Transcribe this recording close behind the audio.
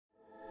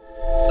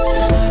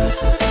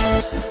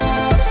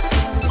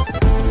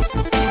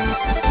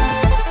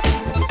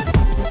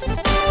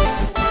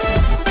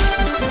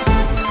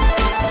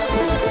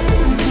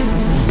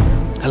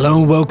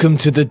welcome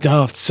to the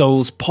Daft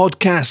Souls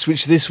podcast,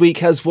 which this week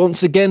has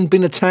once again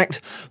been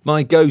attacked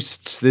by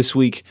ghosts, this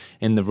week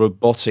in the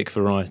robotic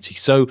variety.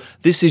 So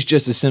this is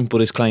just a simple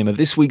disclaimer.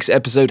 This week's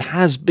episode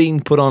has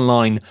been put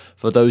online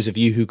for those of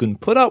you who can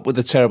put up with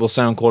the terrible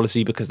sound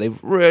quality because they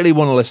really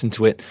want to listen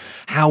to it.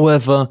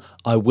 However,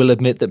 I will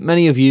admit that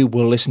many of you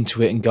will listen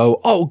to it and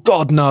go, "Oh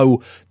God,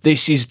 no,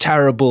 this is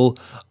terrible."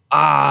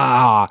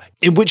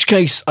 In which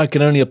case I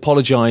can only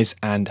apologise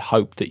and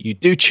hope that you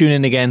do tune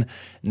in again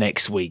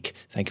next week.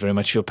 Thank you very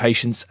much for your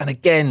patience, and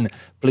again,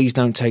 please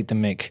don't take the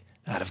mick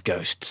out of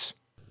ghosts.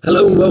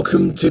 Hello and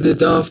welcome to the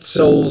Daft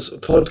Souls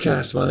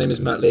podcast. My name is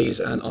Matt Lees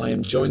and I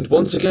am joined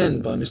once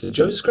again by Mr.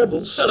 Joe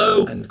Screbbles.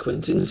 Hello. And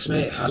Quentin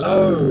Smith.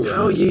 Hello.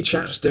 How are you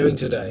chaps doing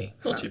today?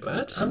 Not too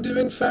bad. I'm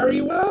doing very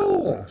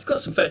well. You've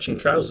got some fetching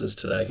trousers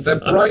today. They're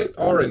bright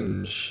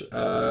orange,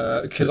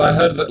 because I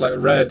heard that like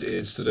red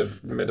is sort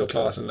of middle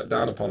class and looked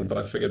down upon, but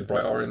I figured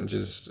bright orange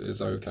is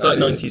okay. It's like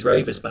 90s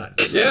ravers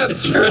back. Yeah,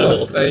 it's sure.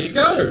 incredible. There you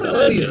go. The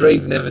 90s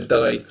rave never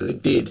died, but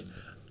it did.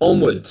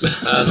 Onwards.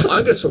 I'm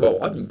going to talk about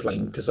what I've been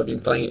playing, because I've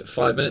been playing it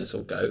 5 minutes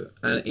ago,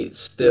 and it's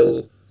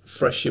still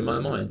fresh in my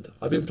mind.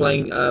 I've been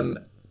playing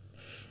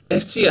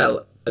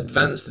FTL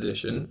Advanced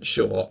Edition,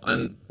 sure,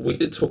 and we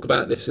did talk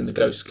about this in the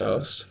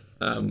Ghostcast,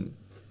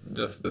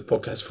 the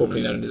podcast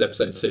formerly known as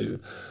Episode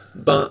 2,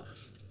 but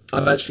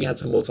I've actually had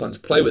some more time to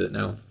play with it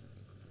now.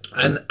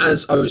 And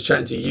as I was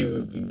chatting to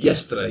you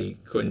yesterday,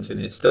 Quentin,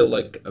 it's still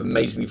like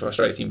amazingly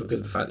frustrating because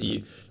of the fact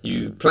that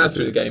you plough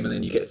through the game and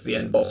then you get to the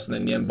end boss, and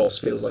then the end boss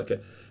feels like a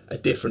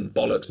different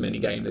bollocks mini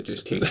game that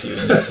just kicks you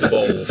in the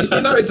balls.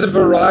 You know, it's a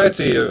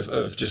variety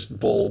of just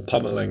ball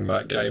pummeling,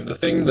 that game. The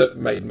thing that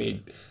made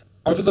me,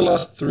 over the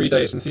last 3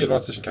 days since the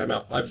Advanced Edition came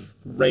out, I've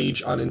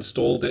rage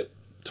uninstalled it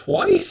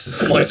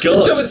twice. Oh my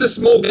God. It's a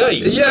small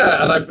game.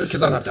 Yeah, and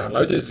because I've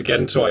downloaded it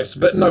again twice.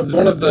 But no,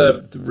 one of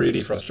the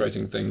really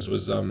frustrating things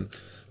was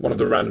one of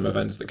the random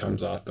events that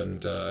comes up,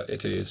 and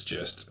it is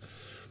just,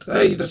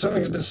 hey,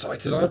 something's been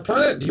sighted on a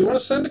planet. Do you want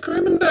to send a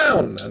crewman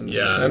down? And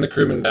you send a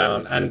crewman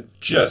down, and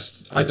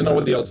just, I don't know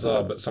what the odds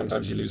are, but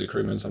sometimes you lose a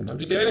crewman, sometimes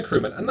you gain a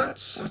crewman, and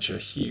that's such a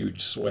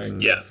huge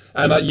swing. Yeah.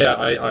 And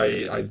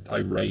I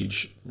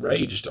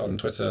raged on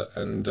Twitter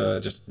and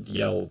just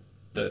yelled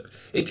that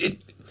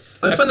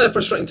I find that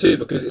frustrating too,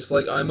 because it's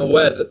like, I'm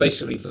aware that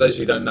basically, for those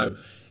who don't know,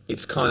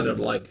 it's kind of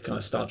like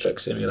Star Trek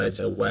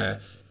Simulator where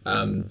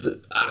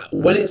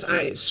when it's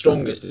at its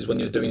strongest is when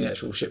you're doing the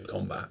actual ship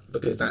combat,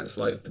 because that's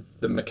like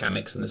the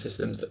mechanics and the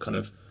systems that kind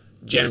of,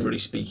 generally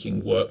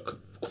speaking, work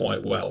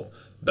quite well.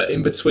 But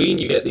in between,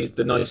 you get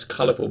the nice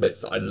colourful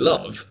bits that I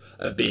love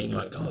of being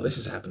like, oh, this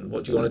has happened,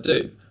 what do you want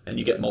to do? And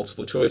you get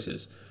multiple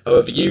choices.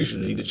 However,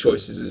 usually the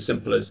choices are as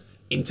simple as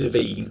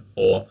intervene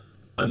or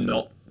I'm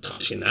not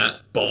touching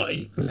that,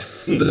 bye.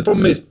 But the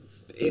problem is,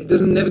 it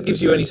never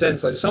gives you any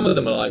sense. Like some of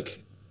them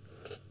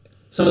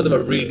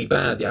are really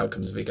bad, the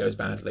outcomes if it goes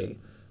badly,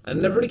 and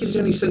it never really gives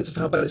you any sense of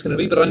how bad it's going to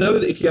be. But I know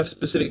that if you have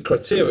specific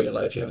criteria,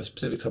 like if you have a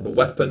specific type of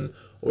weapon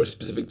or a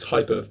specific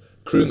type of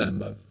crew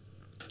member,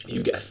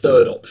 you get a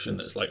third option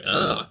that's like,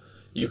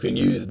 you can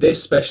use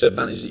this special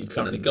advantage that you've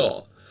currently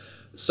got.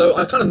 So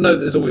I kind of know that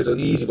there's always an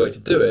easy way to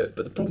do it,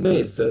 but the problem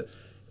is that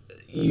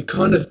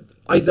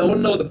I don't want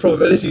to know what the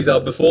probabilities are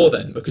before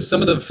then, because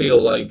some of them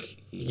feel like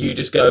you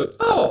just go,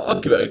 oh, I'll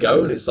give it a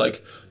go, and it's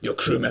like, your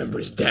crew member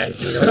is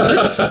dead. And you're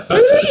like,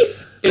 really?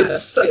 It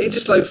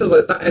just like feels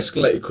like that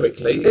escalated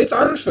quickly. It's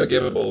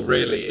unforgivable,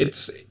 really.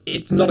 It's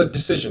not a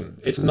decision.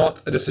 It's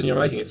not a decision you're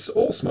making. It's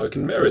all smoke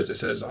and mirrors. It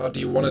says, do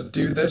you want to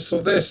do this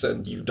or this?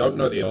 And you don't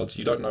know the odds.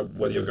 You don't know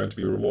whether you're going to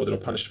be rewarded or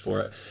punished for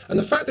it. And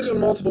the fact that in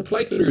multiple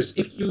playthroughs,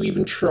 if you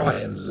even try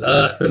and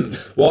learn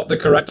what the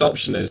correct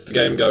option is, the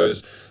game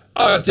goes,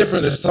 oh, it's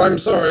different this time.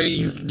 Sorry,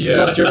 you've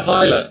lost your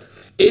pilot.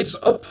 It's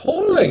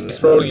appalling.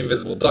 It's rolling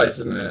invisible dice,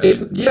 isn't it?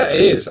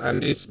 It is,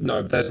 and there's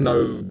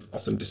no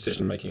often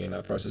decision making in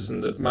that process.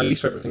 And my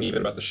least favourite thing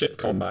even about the ship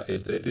combat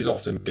is that it is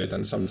often good,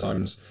 and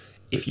sometimes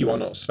if you are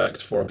not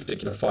spec'd for a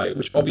particular fight,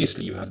 which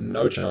obviously you had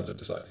no chance of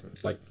deciding,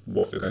 like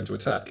what you're going to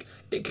attack,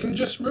 it can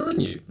just ruin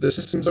you. The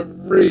systems are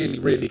really,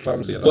 really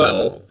clumsy at that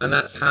level. And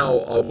that's how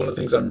one of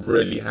the things I'm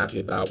really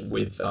happy about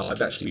with,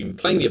 I've actually been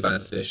playing the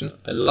Advanced Edition.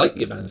 I like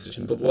the Advanced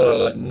Edition, but what I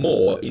like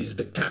more is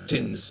the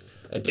Captain's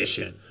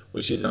Edition,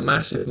 which is a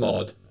massive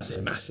mod. I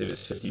say massive,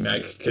 it's 50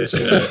 meg, because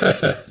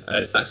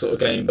it's that sort of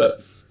game,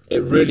 but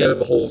it really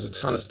overhauls a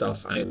ton of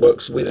stuff, and it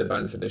works with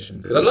Advanced Edition,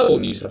 because I love all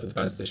new stuff with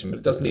Advanced Edition, but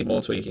it does need more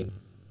tweaking.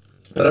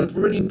 But I'm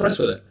really impressed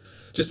with it,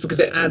 just because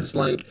it adds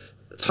like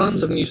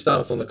tons of new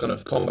stuff on the kind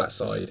of combat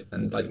side,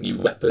 and like new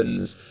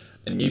weapons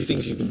and new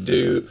things you can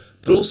do,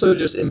 but also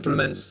just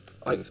implements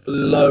like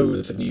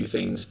loads of new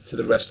things to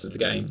the rest of the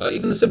game. Like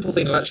even the simple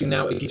thing of actually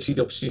now it gives you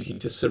the opportunity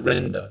to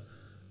surrender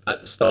at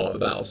the start of the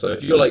battle. So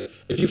if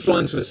you fly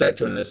into a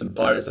sector and there's some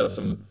pirates, there are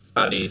some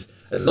baddies,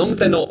 as long as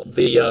they're not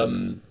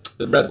the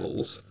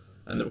rebels,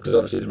 and because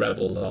obviously the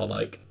rebels are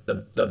like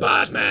the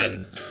bad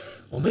men,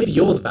 Well, maybe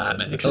you're the bad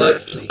man.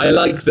 Exactly. I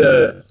like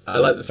the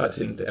fact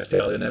in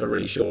FTL you're never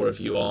really sure if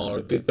you are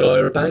a good guy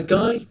or a bad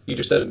guy. You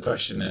just don't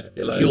question it.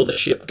 You're like, You're the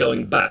ship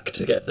going back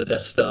to get the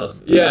Death Star.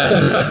 yeah.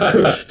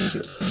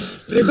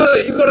 you've got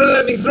to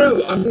let me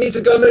through. I need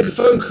to go make a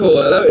phone call.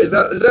 Hello, is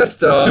that the Death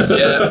Star?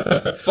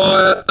 Yeah.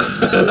 Fire.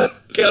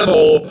 Kill them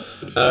all.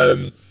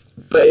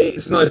 But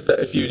it's nice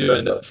that if you do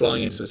end up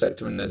flying into a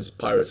sector and there's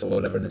pirates or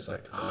whatever, and it's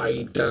like,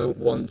 I don't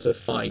want to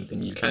fight,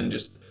 and you can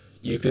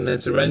then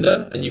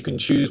surrender, and you can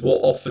choose what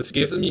offer to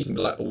give them. You can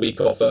be like a weak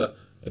offer,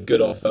 a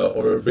good offer,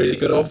 or a really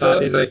good offer.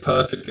 That is a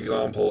perfect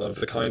example of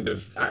the kind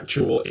of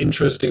actual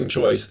interesting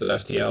choice that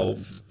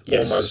FTL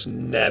almost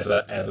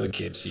never ever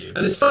gives you.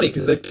 And it's funny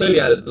because they've clearly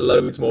added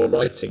loads more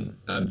writing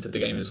to the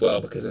game as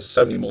well, because there's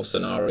so many more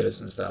scenarios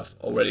and stuff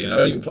already. And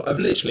I've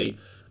literally,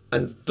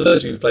 and for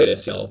those of you who've played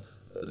FTL,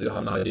 you'll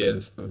have an idea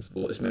of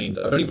what this means.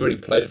 I've only really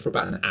played it for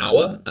about an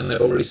hour, and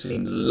I've already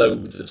seen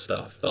loads of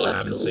stuff that I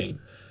haven't seen.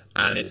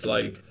 And it's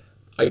like,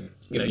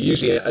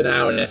 usually an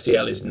hour in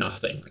FTL is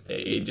nothing.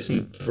 It just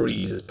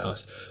breezes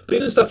past. But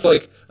even stuff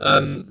like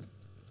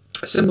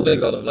simple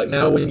things I love, like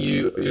now when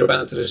you're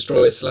about to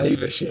destroy a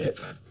slaver ship,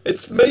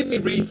 it's made me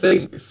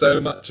rethink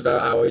so much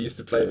about how I used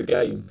to play the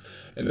game.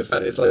 And the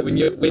fact it's like when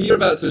you're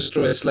about to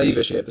destroy a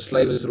slaver ship, the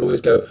slavers will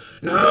always go,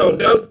 "No,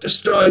 don't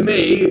destroy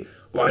me.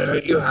 Why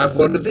don't you have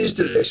one of these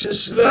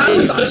delicious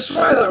slaves?" I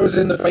swear that was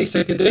in the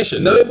basic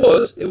edition. No, it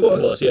was. It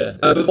was, yeah.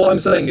 But what I'm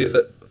saying is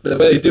that the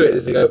way they do it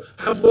is they go,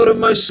 "Have one of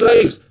my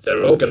slaves.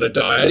 They're all going to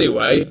die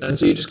anyway." And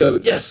so you just go,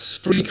 "Yes,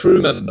 free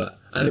crew member."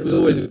 And it was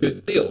always a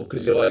good deal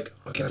because you're like,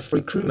 "I get a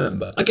free crew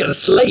member. I get a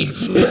slave."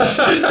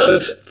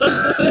 that's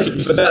the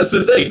thing. But that's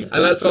the thing.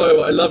 And that's why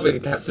what I love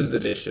in Captain's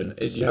Edition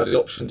is you have the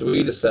option to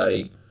either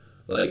say,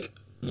 like,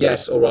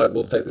 "Yes, all right,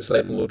 we'll take the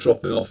slave and we'll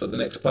drop him off at the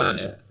next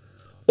planet,"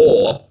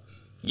 or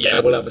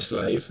 "Yeah, we'll have a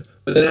slave."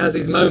 But then it has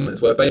these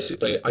moments where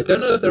basically, I don't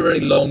know if there are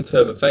any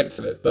long-term effects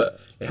of it, but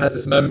it has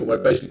this moment where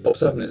it basically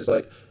pops up and it's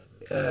like,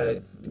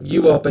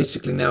 "You are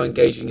basically now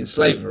engaging in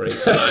slavery."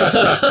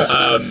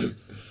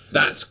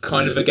 That's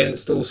kind of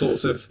against all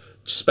sorts of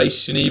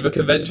Space Geneva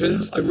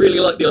conventions. I really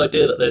like the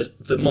idea that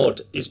the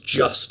mod is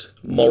just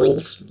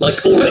morals.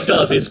 Like, all it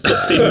does is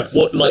puts in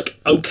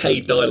okay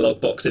dialogue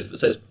boxes that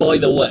says, "By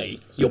the way,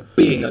 you're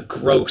being a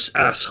gross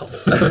asshole."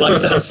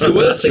 Like, that's the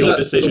worst thing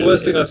decision. The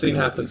worst thing I've seen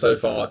happen so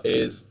far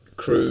is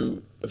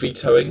crew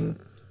vetoing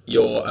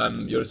your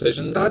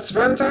decisions. That's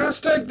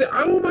fantastic!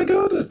 Oh my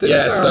god!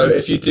 So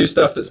if you do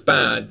stuff that's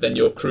bad, then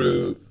your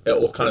crew it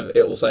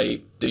will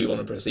say, "Do you want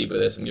to proceed with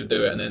this?" and you'll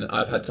do it. And then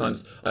I've had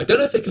times, I don't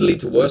know if it can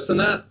lead to worse than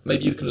that.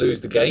 Maybe you can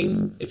lose the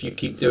game if you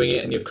keep doing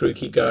it and your crew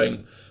keep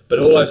going. But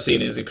all I've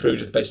seen is your crew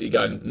just basically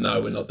going,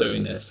 "No, we're not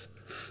doing this,"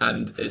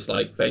 and it's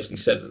like basically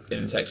says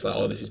in text like,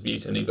 "Oh, this is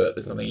mutiny," but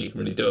there's nothing you can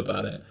really do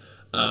about it.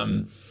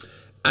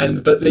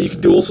 But then you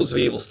can do all sorts of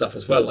evil stuff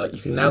as well. Like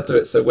you can now do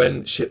it so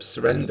when ships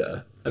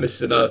surrender, and this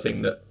is another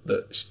thing that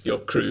your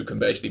crew can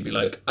basically be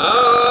like,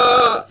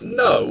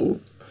 no.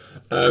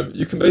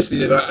 You can basically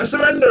be like, I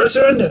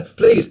surrender,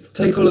 please,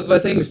 take all of my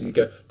things. And you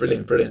go,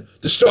 brilliant,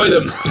 destroy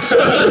them.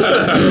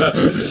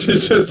 It's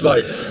just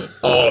like,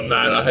 oh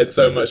man, I had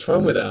so much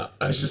fun with that.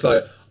 I was just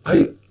like,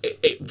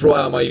 it brought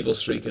out my evil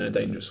streak in a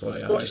dangerous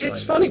way. Well,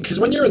 it's funny because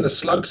when you're in the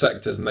slug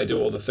sectors and they do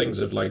all the things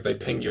of like they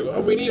ping you,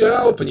 "Oh, we need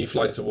help," and you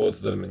fly towards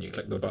them and you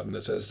click the button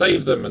that says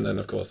 "save them," and then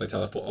of course they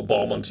teleport a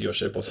bomb onto your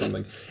ship or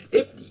something.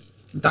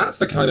 That's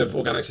the kind of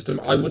organic system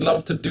I would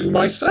love to do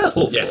myself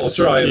or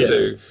try and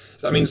do.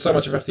 I mean, so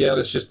much of FTL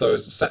is just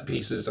those set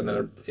pieces, and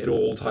then it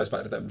all ties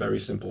back to that very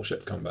simple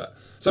ship combat.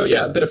 So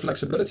yeah, a bit of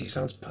flexibility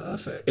sounds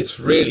perfect. It's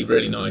really,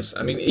 really nice.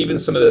 I mean, even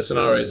some of the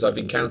scenarios I've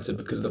encountered,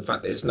 because of the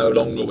fact that it's no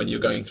longer when you're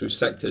going through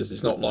sectors,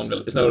 it's no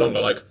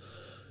longer like,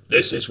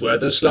 this is where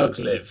the slugs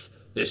live,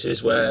 this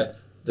is where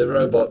the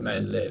robot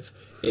men live.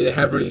 They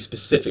have really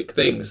specific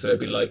things, so it'd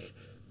be like,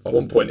 at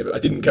one point, I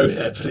didn't go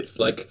there, but it's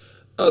like,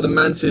 "Oh, the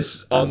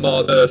Mantis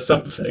Armada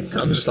something."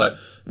 I'm just like,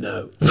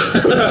 no.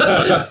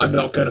 I'm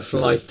not going to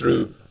fly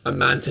through a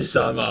Mantis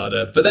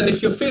Armada. But then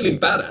if you're feeling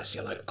badass,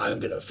 you're like, I'm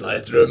going to fly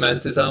through a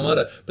Mantis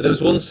Armada. But there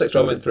was one sector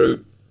I went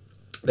through,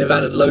 they've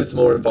added loads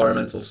more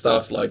environmental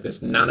stuff, like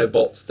there's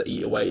nanobots that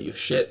eat away at your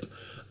ship,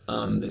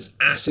 there's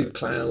acid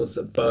clouds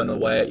that burn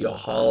away at your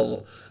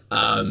hull,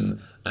 and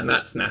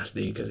that's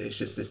nasty because it's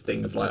just this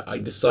thing of like, I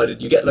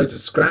decided you get loads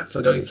of scrap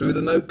for going through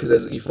them though,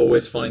 because you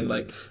always find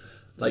like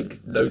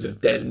loads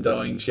of dead and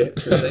dying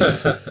ships and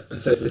things.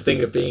 And so it's this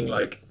thing of being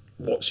like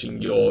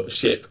watching your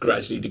ship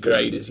gradually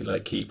degrade as you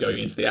like keep going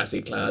into the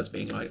acid clouds,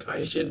 being like,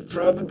 I should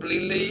probably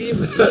leave.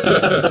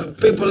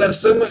 People have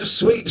so much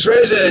sweet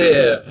treasure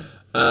here.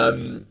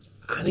 And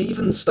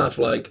even stuff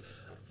like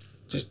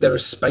just there are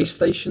space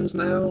stations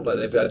now. Like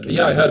they've had,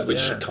 I heard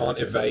which can't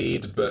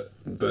evade, but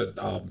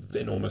are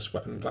enormous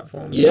weapon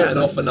platforms. Yeah, and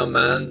often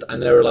unmanned.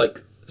 And there are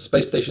like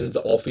space stations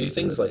that offer you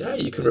things like, hey,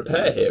 you can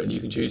repair here, and you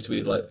can choose to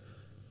be like,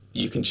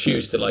 you can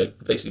choose to like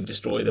basically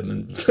destroy them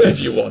and if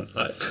you want.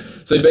 Like,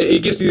 so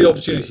it gives you the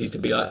opportunity to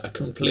be like a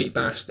complete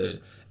bastard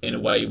in a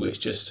way which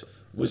just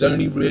was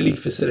only really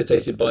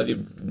facilitated by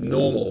the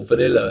normal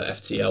vanilla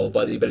FTL,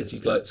 by the ability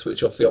to like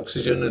switch off the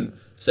oxygen and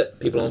set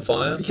people on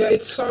fire. Yeah,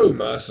 it's so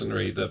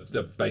mercenary,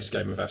 the base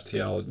game of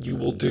FTL. You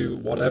will do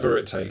whatever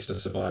it takes to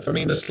survive. I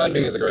mean, the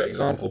slaving is a great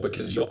example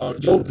because you're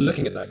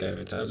looking at that game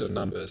in terms of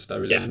numbers.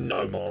 There is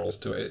no morals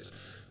to it.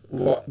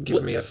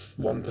 Give me a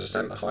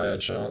 1% higher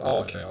chance.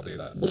 Oh, okay, I'll do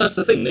that. Well, that's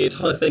the thing. The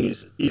entire thing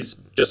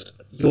is just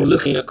you're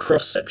looking at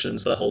cross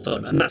sections the whole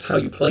time, and that's how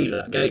you play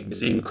that game.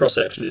 Is in cross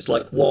section. It's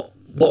like what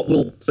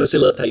will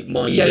facilitate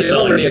my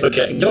design for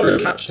getting through. You're a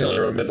captain,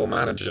 you're a middle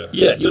manager.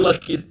 Yeah, you're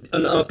like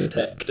an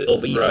architect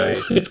of evil. Right.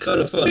 It's kind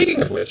of fun.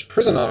 Speaking of which,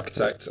 Prison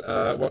Architect,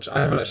 which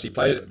I haven't actually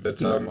played it,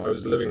 but I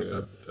was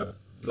living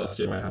last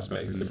year with my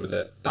housemate who lived with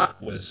it. That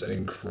was an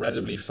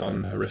incredibly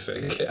fun,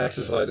 horrific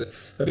exercise.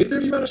 Have either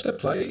of you managed to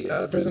play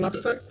Prison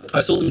Architect? I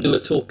saw them do a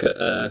talk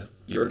at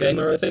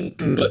Eurogamer, I think,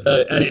 but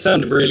and it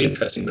sounded really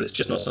interesting, but it's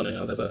just not something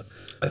I've ever.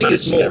 I think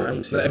it's more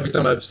around to. that every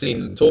time I've seen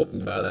them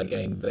talking about that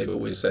game, they've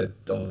always said,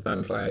 "Oh,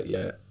 don't play it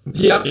yet."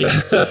 Yeah.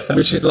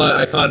 Which is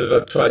like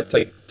I've tried to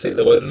take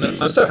the word on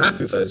it. I'm so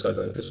happy for those guys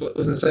though, because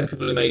wasn't the same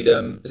people who made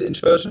is it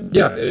Introversion?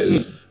 Yeah, it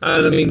is.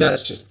 And I mean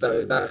that's just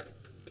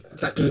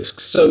that could have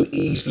so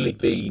easily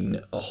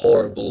been a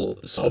horrible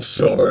sob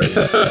story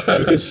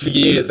because for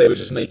years they were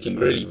just making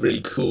really, really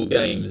cool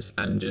games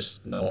and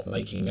just not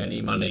making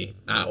any money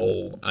at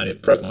all, and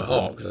it broke my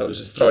heart because I was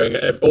just throwing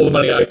all the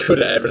money I could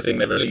at everything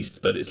they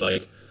released, but it's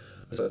like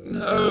I was like,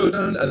 no,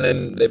 don't. And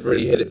then they've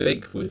really hit it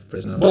big with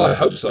Prisoner. Well, I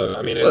hope so.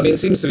 I mean, it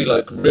seems to be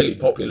like really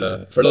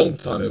popular for a long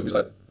time. It was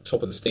like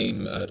top of the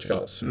Steam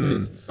charts.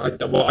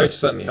 I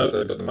certainly hope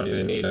they've got the money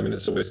they need. I mean,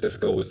 it's always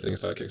difficult with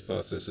things like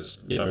Kickstarter, is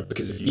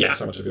because if you get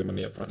so much of your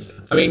money up front,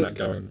 I mean, that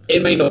going.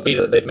 It may not be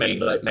that they've made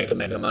like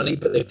mega money,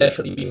 but they've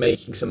definitely been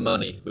making some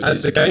money. And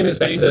the game is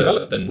being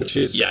developed, which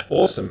is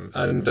awesome.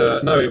 And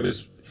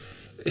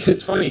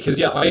it's funny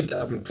because I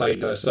haven't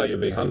played So You're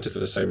Being Hunted for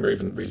the same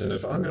reason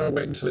of I'm going to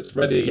wait until it's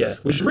ready,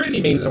 which really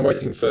means I'm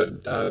waiting for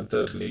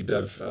the lead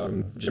dev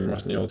Jim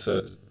Rusnell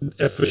to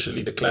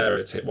officially declare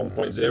it's hit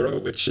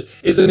 1.0, which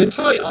is an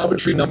entirely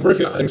arbitrary number if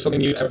you're adding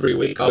something new every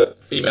week. I'll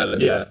email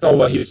him. Yeah. Oh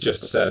well, he's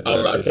just said.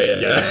 Oh right, okay,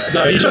 yeah.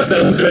 No, he just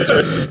said on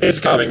Twitter it's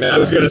coming now. I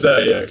was going to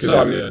say So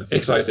I'm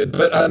excited,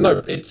 but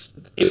no,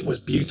 it was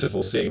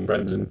beautiful seeing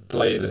Brendan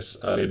play this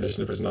early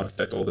edition of Prison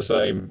Architect all the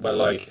same.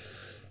 Where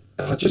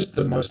just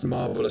the most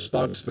marvellous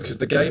bugs because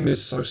the game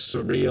is so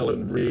surreal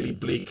and really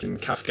bleak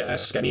and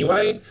Kafkaesque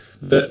anyway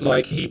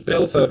that he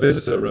built a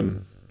visitor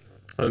room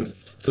and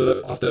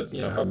after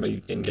how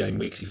many in-game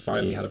weeks he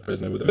finally had a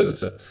prisoner with a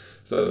visitor.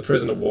 So the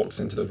prisoner walks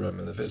into the room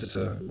and the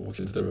visitor walks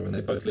into the room and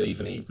they both leave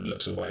and he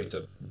looks away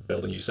to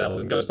build a new cell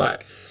and goes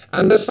back.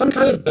 And there's some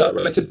kind of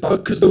dirt-related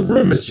bug because the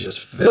room is just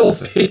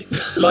filthy.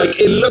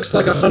 It looks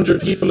like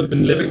 100 people have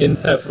been living in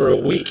there for a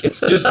week.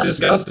 It's just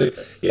disgusting.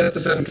 He has to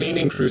send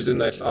cleaning crews in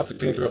there after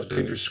cleaning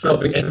crew,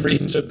 scrubbing every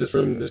inch of this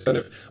room. This kind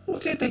of,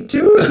 what did they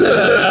do in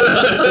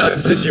that type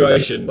of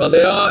situation? Well,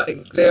 they are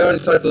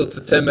entitled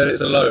to 10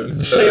 minutes alone.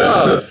 So. They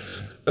are.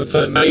 It's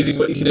amazing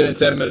what you can do in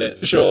 10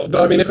 minutes. Sure,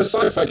 but I mean, if a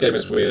sci-fi game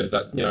is weird,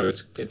 that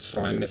it's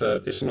fine. If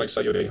something like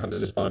So You're Being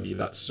Hunted is buggy,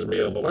 that's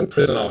surreal. But when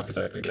Prison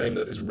Architect, a game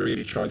that is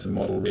really trying to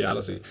model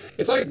reality,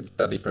 it's like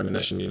Deadly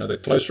Premonition. The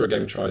closer a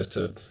game tries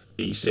to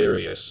be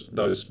serious,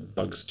 those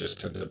bugs just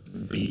tend to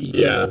be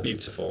even more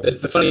beautiful. There's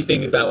the funny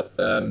thing about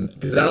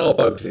because there are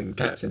bugs in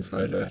Captain's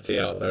Mode of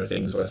FTL. There are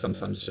things where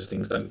sometimes just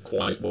things don't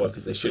quite work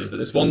as they should. But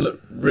there's one that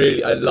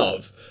really I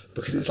love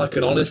because it's like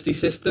an honesty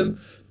system.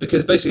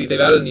 Because basically they've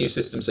added a new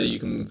system so you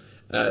can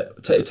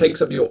it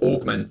takes up your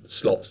augment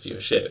slots for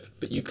your ship,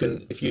 but you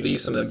can, if you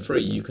leave some of them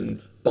free, you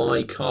can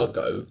buy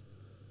cargo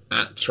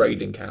at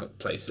trading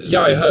places.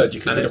 Yeah, I heard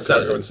you can pick up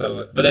cargo and sell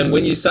it. But then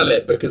when you sell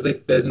it, because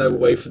there's no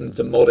way for them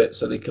to mod it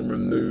so they can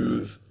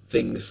remove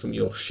things from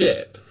your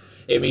ship,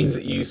 it means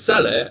that you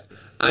sell it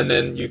and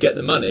then you get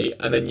the money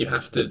and then you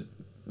have to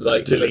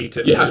delete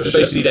it. You have to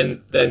basically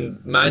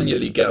then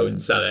manually go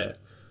and sell it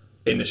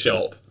in the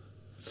shop.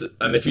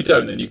 And if you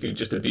don't, then you can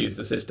just abuse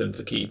the system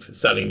to keep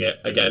selling it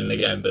again and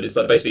again. But it's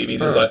basically it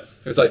means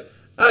it's like,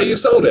 oh, you've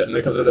sold it, and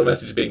there comes a little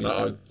message being like,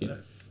 oh,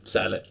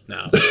 sell it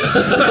now. But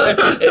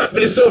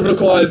it sort of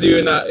requires you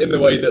in the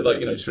way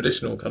that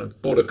traditional kind of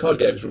board card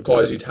games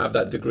requires you to have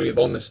that degree of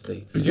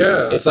honesty.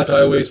 Yeah, it's I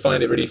always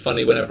find it really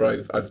funny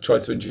whenever I've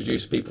tried to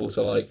introduce people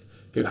to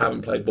who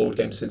haven't played board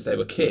games since they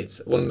were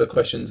kids. One of the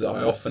questions that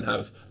I often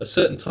have a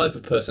certain type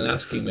of person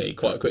asking me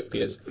quite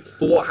quickly is,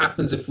 well, what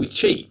happens if we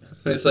cheat?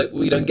 And it's like,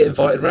 well, you don't get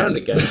invited around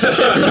again.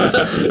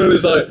 And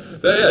it's like,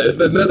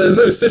 there's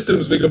no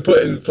systems we can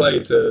put in play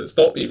to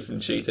stop you from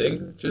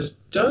cheating. Just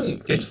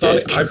don't. It's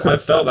funny.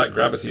 I've felt that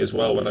gravity as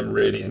well when I'm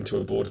really into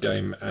a board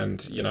game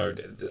and,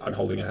 I'm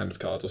holding a hand of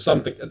cards or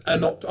something.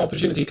 An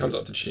opportunity comes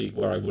up to cheat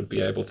where I would be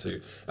able to.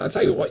 And I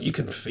tell you what, you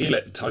can feel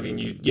it tugging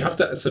you. You have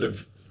to sort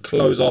of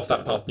close off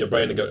that part in your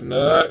brain and go,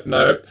 no,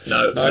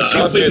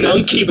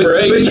 keep it.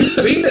 But you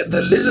feel it.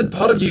 The lizard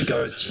part of you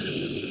goes,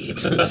 cheat.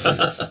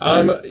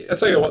 I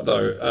tell you what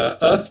though,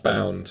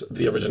 Earthbound,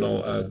 the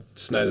original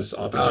SNES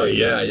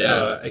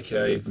RPG,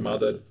 aka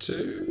Mother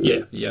 2.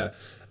 Yeah.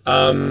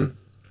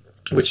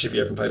 which, if you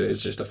haven't played it,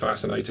 is just a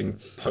fascinating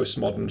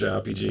postmodern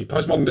JRPG.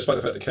 Postmodern, despite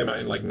the fact that it came out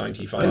in like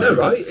 '95. I know,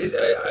 right?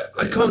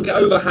 I can't get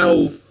over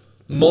how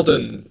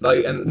modern,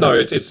 like, and No,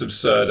 it's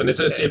absurd, and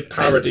it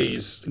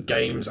parodies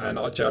games and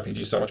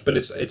JRPGs so much. But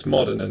it's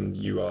modern, and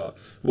you are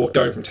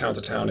going from town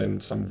to town in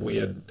some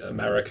weird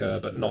America,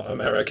 but not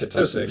America type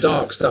there's some thing.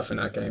 dark stuff in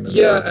that game as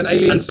Yeah, well. and And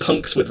aliens.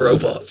 punks with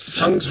robots.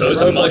 Punks,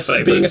 Those are my robots,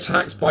 being favourites.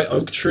 attacked by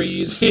oak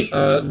trees.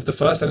 The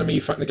first enemy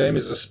you fight in the game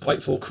is a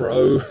spiteful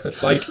crow,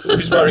 like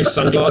who's wearing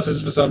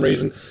sunglasses for some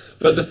reason.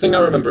 But the thing I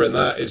remember in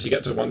that is you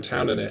get to one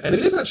town in it, and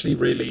it is actually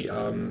really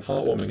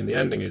heartwarming. And the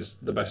ending is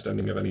the best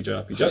ending of any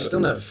JRPG I've ever. still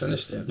never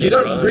finished it. You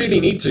don't really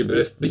need to,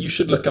 but you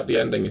should look up the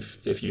ending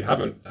if you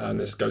haven't. And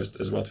this goes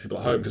as well to people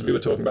at home, because we were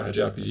talking about how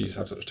JRPGs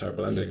have such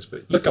terrible endings.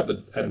 But look up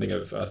the ending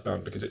of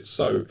Earthbound, because it's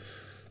so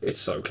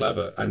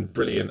clever and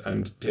brilliant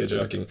and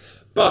tear-jerking.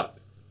 But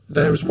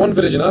there was one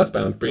village in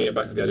Earthbound, bringing it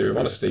back to the idea of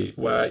honesty,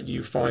 where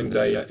you find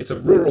it's a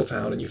rural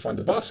town, and you find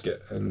a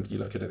basket, and you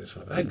look at it, it's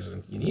full of eggs,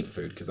 and you need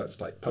food, because that's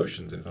like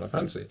potions in Final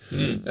Fantasy.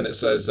 And it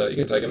says, you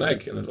can take an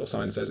egg, and the little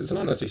sign says, it's an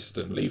honesty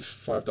system, leave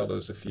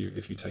 $5 if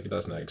you take a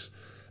dozen eggs.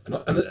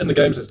 And the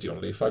game says, do you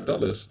want to leave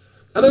 $5?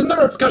 And there's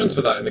no repercussions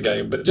for that in the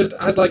game, but just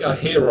as like a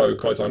hero,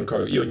 quote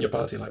unquote, you and your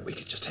party are like, we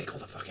could just take all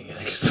the fucking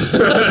eggs.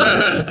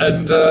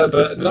 But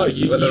no,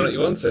 Whether or not you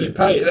want to. You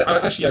pay.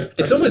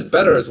 It's almost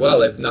better as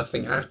well if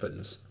nothing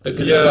happens,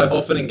 because it's Yeah. like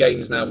often in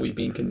games now we've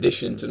been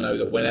conditioned to know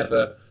that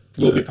whenever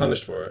You'll be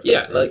punished for it.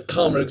 yeah, like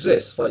karma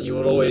exists. Like you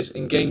will always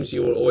in games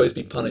you will always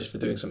be punished for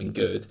doing something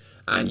good,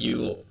 and you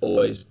will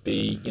always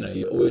be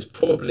you always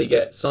probably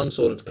get some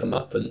sort of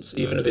comeuppance,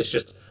 even if it's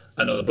just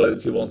another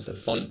bloke who wants to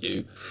fight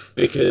you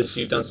because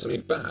you've done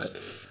something bad.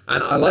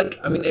 And I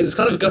mean, it was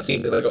kind of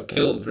gutting because I got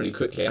killed really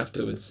quickly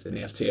afterwards in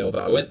the FTL,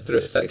 but I went through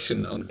a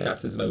section on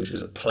Captain's Mode, which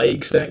was a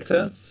plague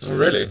sector. Oh,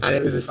 really? And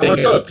it was this Oh, thing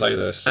I've got to of, play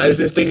this. and it was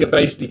this thing of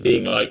basically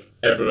being like,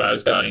 everywhere I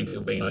was going,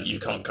 people being like, you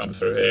can't come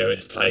through here,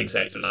 it's plague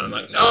sector. And I'm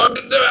like, no, I'm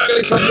going to do it, I'm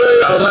going to come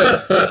through. I was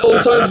like, the whole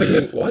time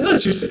thinking, why did I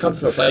choose to come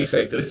through a plague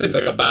sector? This seems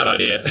like a bad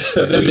idea.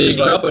 And then being Just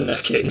like,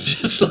 rubbernecking.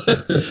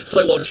 It's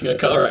like watching a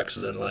car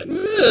accident. Like,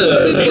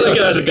 these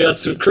guys have got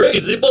some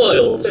crazy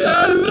boils.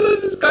 yeah, but then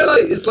it's kind of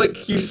like, it's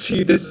like you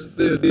see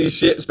these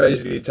ships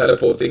basically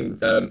teleporting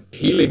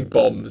healing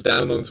bombs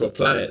down onto a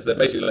planet. So they're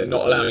basically like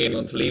not allowing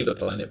anyone to leave the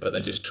planet, but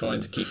they're just trying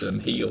to keep them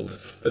healed.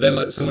 But then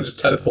like someone just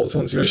teleports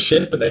onto your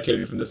ship and they're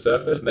clearly from the surface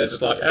and they're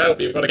just like,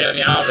 help, you've got to get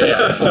me out of here.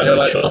 And you're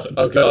like,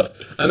 oh god.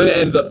 And then it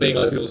ends up being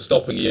like people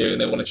stopping you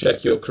and they want to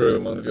check your crew,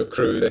 and one of your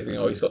crew, they think,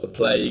 oh, he's got the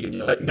plague, and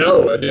you're like,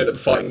 no, and you end up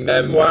fighting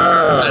them.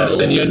 Wow. And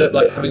then you end up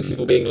like having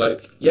people being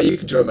like, yeah, you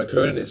can join my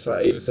crew, and it's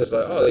like, it even says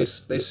like, oh,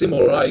 they seem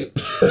alright.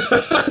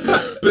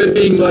 But then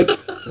being like,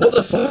 what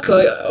the fuck?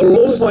 Like, are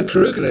all of my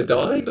crew gonna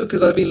die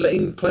because I've been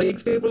letting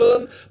plague people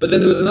on? But then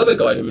there was another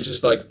guy who was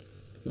just like,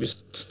 he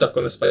was stuck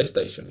on a space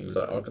station. He was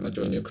like, oh, can I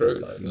join your crew?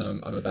 Like,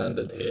 I'm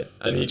abandoned here.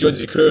 And he joins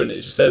your crew, and it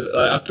just says,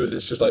 afterwards,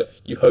 it's just like,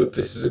 you hope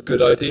this is a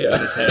good idea.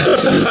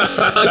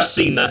 I've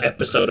seen that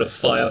episode of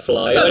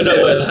Firefly. That's I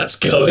know it. where that's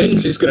going.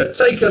 She's going to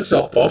take her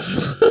top off,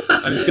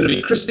 and it's going to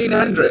be Christine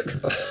Hendrick.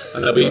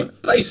 And there'll be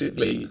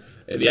basically,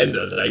 at the end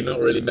of the day, not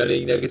really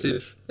many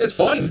negative. It's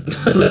fine.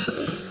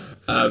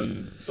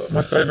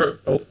 My favourite.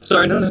 Oh,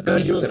 Sorry, no, go.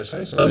 you were going to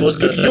say something. I was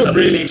going to say You were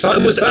something. really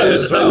excited I was, to say I it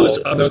was, as I well. was,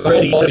 I There was a whole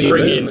ready to body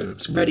bring in. movement. I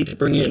was ready to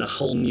bring in a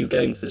whole new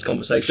game to this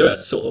conversation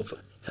that sort of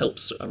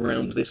helps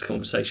around this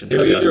conversation. Here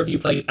Have we go. either of you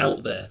played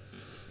Out There,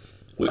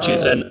 which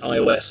is an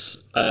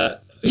iOS?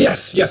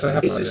 Yes, I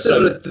have. Is played it it.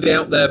 similar to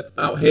the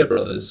Out Here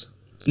brothers?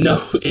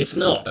 No, it's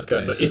not.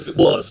 Okay. But if it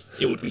was,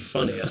 it would be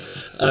funnier.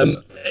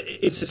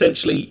 It's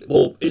essentially,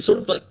 well, it's sort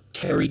of like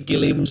Terry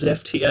Gilliam's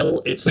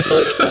FTL. It's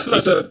like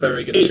That's a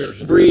very good it's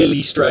description.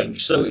 really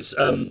strange. So it's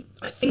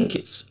I think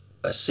it's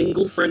a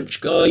single French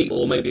guy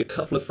or maybe a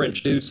couple of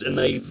French dudes, and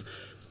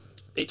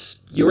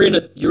you're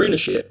in a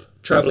ship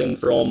traveling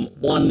from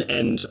one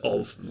end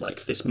of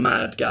like this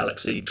mad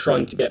galaxy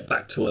trying to get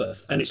back to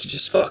Earth, and it's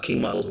just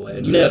fucking miles away,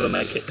 and you never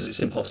make it because it's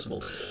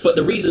impossible. But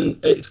the reason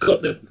it's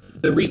got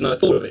the reason I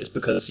thought of it is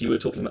because you were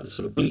talking about the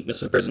sort of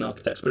bleakness of prison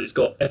architecture, but it's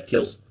got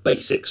FTL's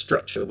basic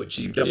structure, which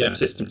is you jump from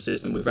system to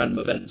system with random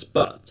events,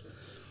 but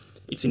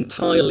it's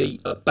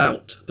entirely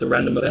about the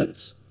random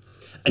events.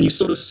 And you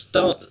sort of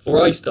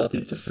I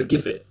started to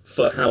forgive it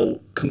for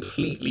how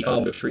completely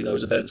arbitrary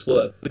those events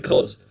were,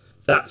 because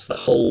that's the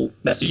whole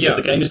message of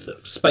the game, is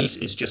that space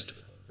is just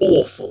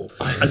awful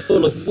and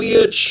full of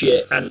weird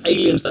shit and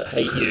aliens that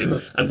hate you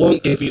and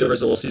won't give you the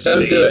resources you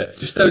Don't need. do it.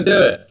 Just don't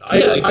do it.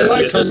 Yeah, exactly.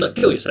 like Just like,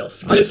 kill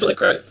yourself. It's like,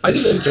 great. I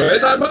didn't enjoy it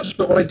that much,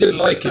 but what I did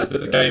like is that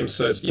the game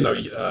says, you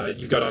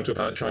go down to a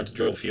planet trying to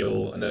drill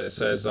fuel, and then it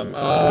says,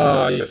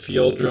 your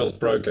fuel drill's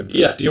broken.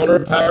 Yeah. Do you want to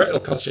repair it?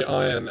 It'll cost you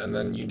iron, and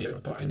then you do,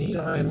 but I need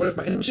iron. What if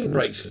my engine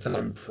breaks? Because then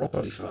I'm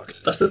properly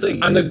fucked. That's the thing.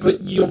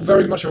 But you're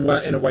very much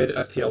aware in a way that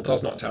FTL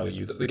does not tell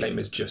you that the game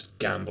is just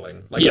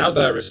gambling. Like, Yeah. Out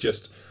There is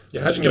just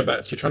You're hedging your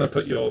bets. You're trying to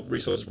put your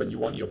resources when you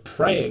want. You're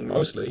praying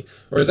mostly.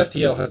 Whereas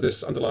FTL has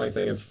this underlying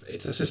thing of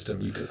it's a system.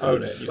 You can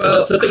own it. Well,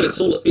 that's the thing.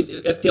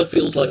 FTL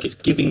feels like it's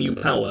giving you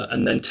power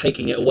and then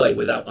taking it away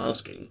without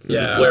asking.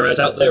 Yeah. Whereas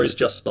out there is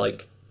just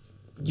like,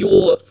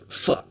 you're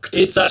fucked.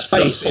 It's That's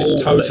space. the whole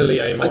It's totally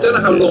thing. amoral. I don't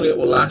know how long it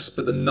will last,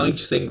 but the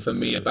nice thing for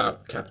me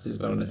about Captain's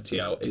Bell and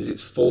FTL is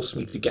it's forced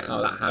me to get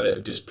out of that habit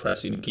of just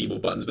pressing the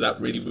keyboard buttons without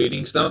really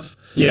reading stuff.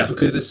 Yeah.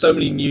 Because there's so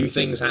many new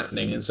things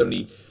happening and so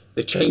many...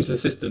 They've changed the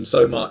system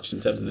so much in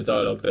terms of the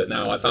dialogue that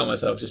now I found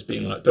myself just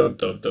being like, dum,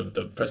 dum, dum,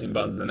 dum, pressing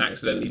buttons and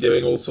accidentally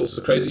doing all sorts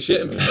of crazy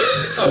shit.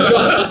 Oh,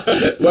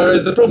 God.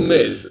 Whereas the problem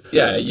is,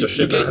 yeah, Your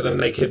ship has a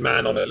naked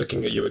man on it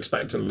looking at you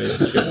expectantly.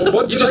 You go, well,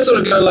 what you just sort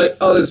of go like,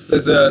 oh,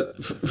 there's a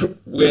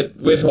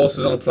weird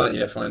horses on a planet.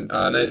 Yeah, fine.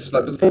 And then it's just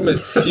like, but the problem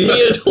is,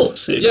 Weird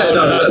horses. Yeah,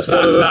 no, that's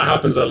one of the. that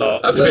happens a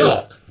lot. Happens a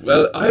lot.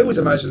 Well, I always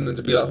imagine them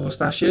to be like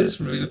horstachios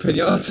from the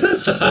Pinata,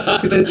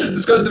 because they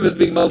describe them as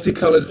being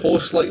multicoloured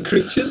horse-like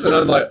creatures, and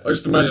I'm like, I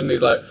just imagine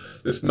these like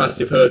this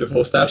massive herd of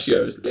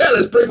horstachios. Yeah,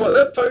 let's bring one of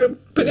them fucking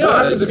Pinata.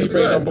 What happens if you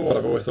bring it on board?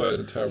 I've always thought it was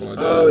a terrible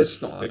idea. Oh,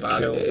 it's not that It bad.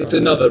 kills It's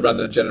someone. another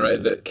random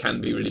generator that can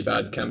be really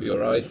bad, can be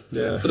alright.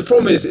 Yeah. But the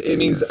problem is, it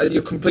means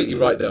you're completely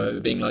right though,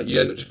 being like, you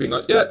end up just being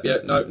like, yeah,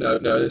 no, and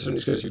then suddenly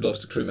just goes, you've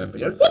lost a crew member.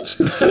 You're like, what?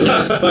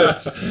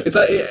 Like, it's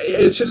like,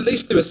 it should at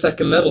least do a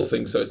second level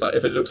thing, so it's like,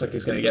 if it looks like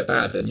it's going to get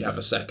bad, then you have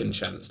a second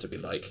chance to be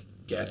like,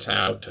 get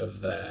out of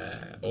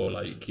there. Or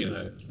like, you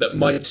know, that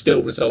might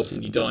still result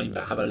in you dying,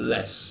 but have a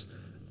less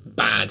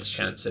bad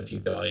chance of you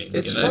dying.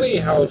 It's you know? funny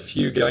how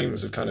few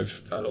games have kind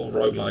of, or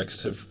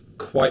roguelikes have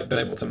quite been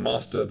able to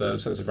master the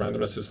sense of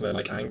randomness of something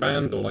like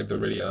Hangman or like the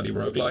really early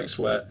roguelikes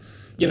where,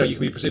 you know, you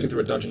can be proceeding through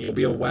a dungeon, you'll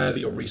be aware that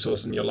your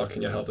resources and your luck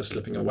and your health are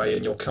slipping away,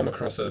 and you'll come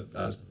across a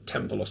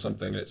temple or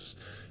something that's,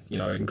 you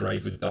know,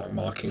 engraved with dark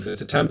markings, and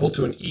it's a temple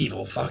to an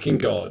evil fucking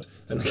god.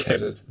 And the game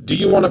says, do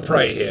you want to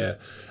pray here?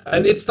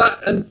 And it's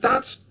that, and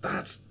that's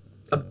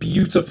a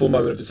beautiful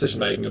moment of decision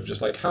making of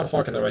just like, how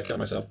far can I make it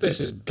myself? This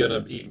is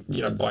gonna,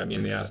 bite me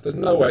in the ass. There's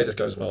no way this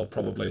goes well,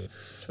 probably.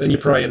 Then you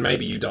pray and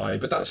maybe you die,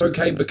 but that's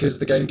okay because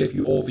the game gave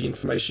you all the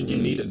information you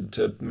needed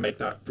to make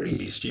that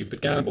really stupid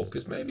gamble,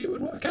 because maybe it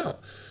would work out.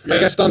 Yeah. I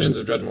guess Dungeons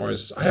of Dreadmore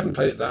is, I haven't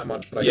played it that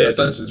much, but I Yeah, guess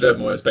Dungeons of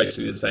Dreadmore is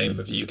basically the same.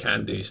 If you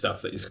can do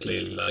stuff that is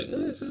clearly like,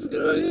 this is a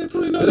good idea,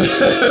 probably not.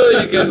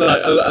 You can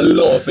like a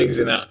lot of things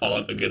in that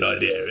aren't a good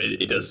idea.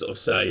 It does sort of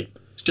say.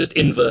 It's just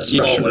inverse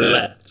Yeah, Russian yeah.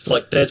 roulette. It's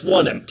like, there's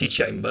one empty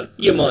chamber.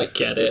 You might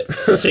get it.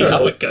 See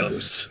how it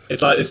goes.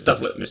 It's like this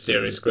stuff like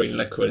mysterious green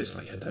liquid. It's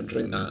like, yeah, don't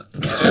drink that.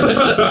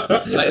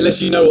 Like,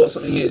 unless you know what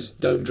something is,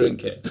 don't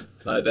drink it.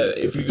 Like,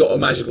 if you've got a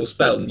magical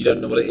spell and you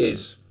don't know what it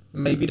is,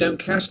 maybe don't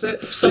cast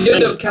it. So you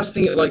end up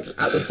casting it like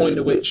at the point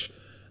at which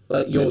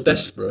like you're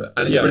desperate,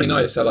 and it's Yeah. really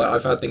nice. So like,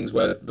 I've had things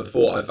where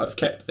before I've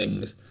kept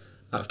things.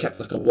 I've kept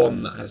like a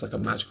wand that has like a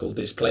magical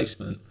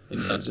displacement in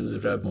Dungeons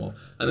of Dreadmore,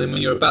 and then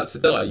when you're about to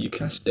die, you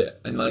cast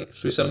it, and like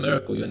through some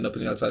miracle, you end up on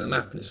the outside of the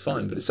map, and it's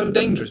fine. But it's so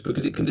dangerous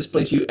because it can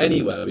displace you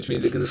anywhere, which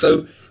means it can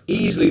so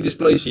easily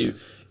displace you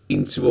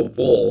into a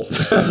wall,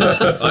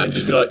 and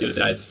just be like, "You're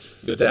dead.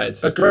 You're dead."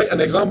 an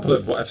example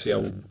of what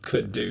FCL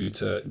could do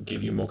to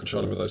give you more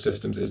control over those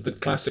systems is the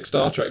classic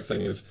Star Trek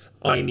thing of,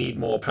 I need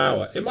more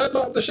power. It might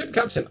blow up the ship,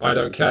 Captain. I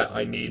don't care.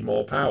 I need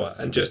more power.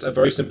 And just a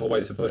very simple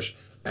way to push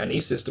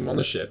any system on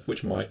the ship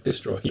which might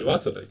destroy you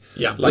utterly.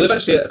 Yeah, well, Like, they've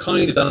actually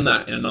kind of done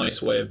that in a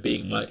nice way of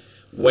being like,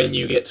 when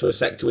you get to a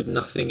sector with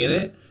nothing in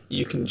it,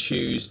 you can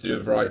choose to do a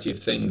variety of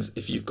things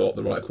if you've got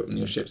the right equipment in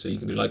your ship. So you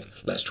can be like,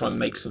 let's try and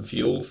make some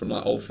fuel from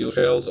like old fuel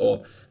shells,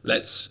 or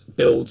let's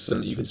build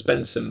some. You can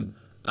spend some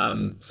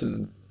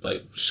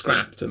like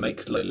scrap to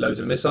make like loads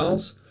of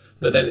missiles.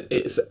 But then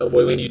it's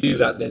when you do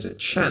that, there's a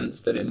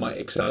chance that it might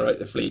accelerate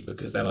the fleet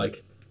because they're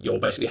like, you're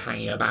basically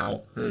hanging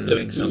about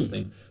doing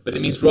something. But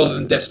it means rather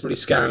than desperately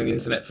scouring the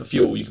internet for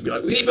fuel, you can be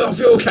like, we need more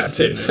fuel,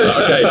 Captain.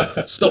 Like,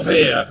 okay, stop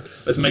here.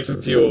 Let's make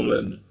some fuel.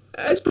 And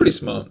it's pretty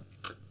smart.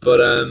 But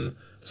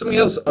something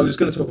else I was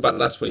going to talk about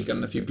last week,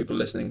 and a few people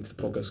listening to the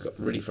podcast got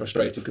really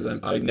frustrated because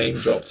I name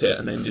dropped it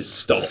and then just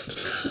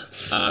stopped.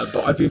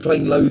 But I've been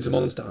playing loads of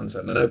Monster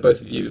Hunter, and I know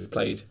both of you have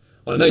played.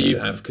 Well, I know you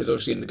have, because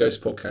obviously in the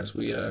Ghost podcast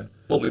we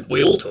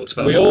We all talked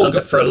about We Monster all Hunter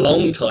got- for a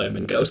long time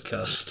in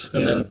Ghostcast.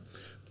 And Yeah. then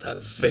that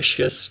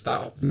vicious...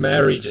 that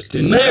Mary just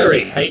didn't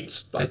Mary!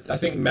 hate. I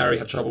think Mary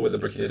had trouble with the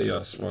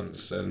Brachiodios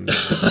once, and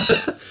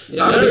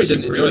yeah, I Mary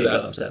didn't enjoy really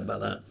got that. upset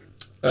about that.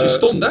 She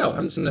stormed out. I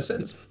haven't seen her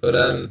since. But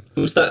It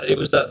was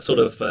that sort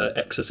of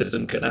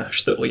exorcism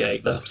ganache that we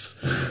ate.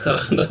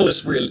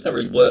 That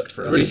really worked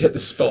for us. really hit the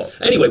spot.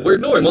 Anyway, we're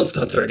ignoring Monster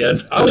Hunter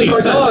again. oh Please my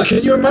don't. god,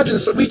 can you imagine?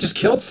 So we just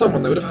killed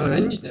someone. They would have had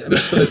an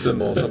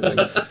embolism or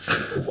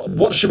something.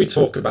 What should we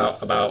talk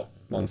about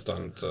Monster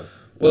Hunter?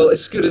 Well,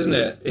 it's good, isn't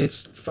it?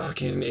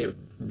 It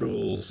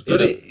rules.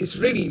 But it's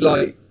really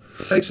like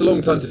It takes a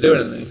long time to do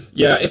anything.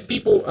 Yeah, if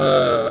people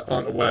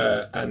aren't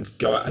aware and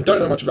go out and don't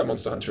know much about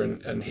Monster Hunter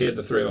and hear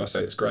the three of us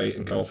say it's great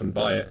and go off and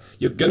buy it,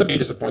 you're going to be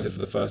disappointed for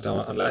the first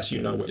hour unless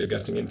you know what you're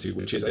getting into,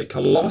 which is a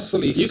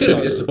colossally You're going to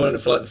be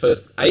disappointed for like the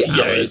first 8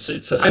 hours.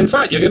 In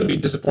fact, you're going to be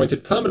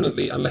disappointed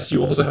permanently unless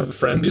you also have a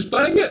friend who's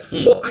playing it.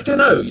 Well, I don't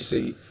know, you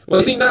see.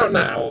 Well, see, now,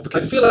 I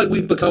because feel like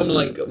we've become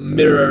like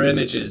mirror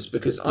images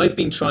because I've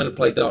been trying to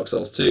play Dark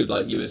Souls 2,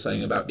 like you were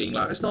saying about being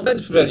like, it's not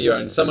meant to be on your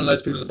own, summon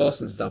loads of people to the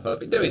boss and stuff, and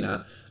I've been doing that,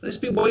 and it's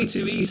been way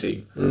too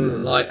easy.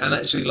 And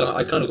actually, like,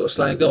 I kind of got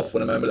slagged off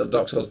when I made my little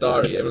Dark Souls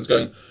diary. Everyone's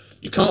going,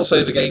 you can't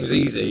say the game's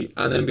easy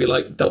and then be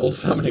like double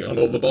summoning on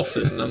all the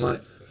bosses, and I'm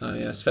like, oh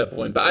yeah, that's a fair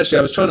point. But actually,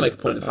 I was trying to make a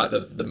point of the fact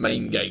that the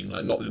main game,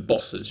 like not the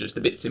bosses, just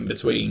the bits in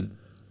between,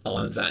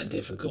 aren't that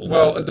difficult.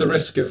 well, at the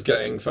risk of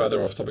getting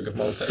further off topic of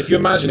Monster, if you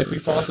imagine if we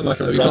fasten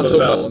like a we rubber can't talk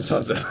about belt, Monster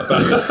Hunter.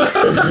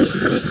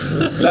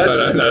 let's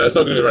no, that's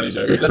not going to be a running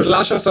joke. let's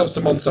lash ourselves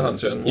to Monster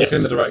Hunter and walk Yes.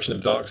 in the direction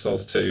of Dark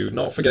Souls 2,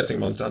 not forgetting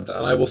Monster Hunter.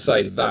 And I will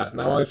say that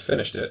now I've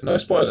finished it, no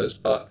spoilers,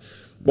 but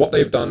what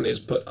they've done is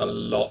put a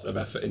lot of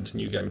effort into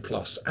New Game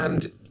Plus,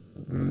 and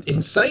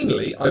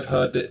insanely, I've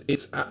heard that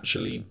it's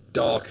actually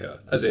darker,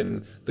 as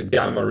in the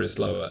gamma is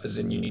lower, as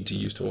in you need to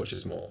use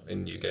torches more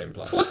in New Game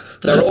Plus.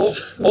 There are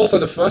also,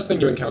 the first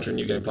thing you encounter in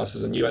New Game Plus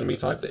is a new enemy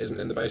type that isn't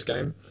in the base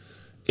game.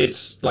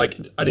 It's like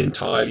an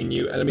entirely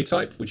new enemy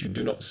type, which you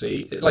do not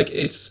see.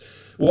 It's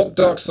what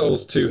Dark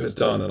Souls 2 has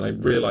done, and I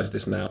realise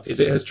this now, is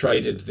it has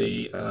traded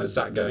the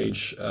Zach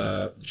Gage,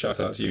 shout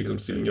out to you because I'm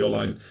stealing your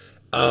line,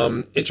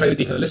 it traded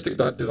the holistic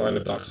design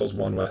of Dark Souls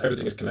 1, where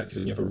everything is connected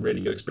and you have a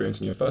really good experience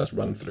in your first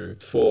run through,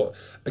 for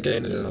a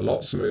game that is a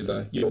lot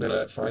smoother. You're going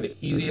to find it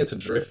easier to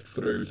drift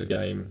through the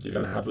game. You're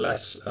going to have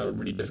less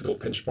really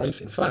difficult pinch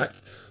points. In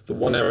fact, the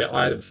one area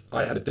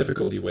I had a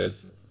difficulty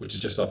with, which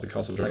is just after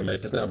Castle Dragon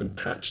Lake, has now been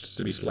patched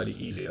to be slightly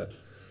easier.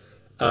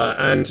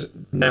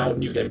 And now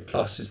New Game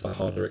Plus is the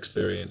harder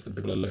experience that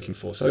people are looking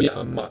for. So yeah,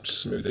 a much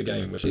smoother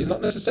game, which is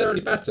not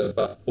necessarily better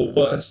or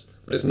worse,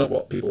 but it's not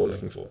what people are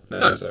looking for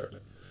necessarily.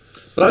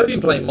 But I've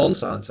been playing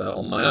Monster Hunter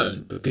on my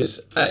own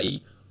because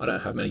A, I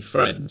don't have many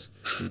friends,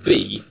 and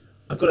B,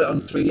 I've got it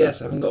on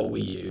 3DS, I haven't got a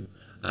Wii U,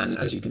 and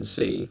as you can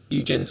see,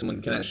 you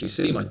gentlemen can actually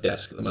see my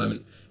desk at the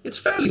moment. It's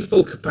fairly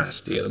full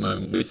capacity at the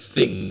moment with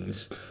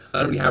things. I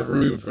don't really have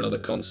room for another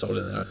console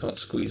in there, I can't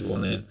squeeze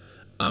one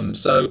in.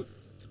 So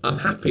I'm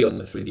happy on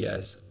the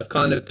 3DS. I've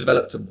kind of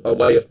developed a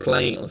way of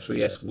playing on the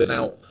 3DS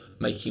without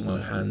making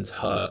my hands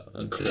hurt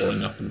and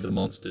clawing up into the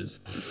monsters,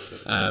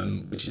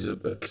 which is a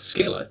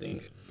skill, I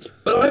think.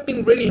 But I've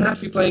been really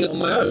happy playing it on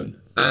my own,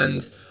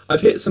 and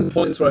I've hit some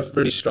points where I've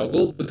really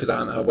struggled because I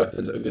haven't had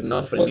weapons that are good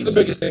enough. What's the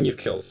biggest thing you've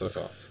killed so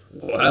far?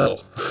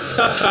 Well,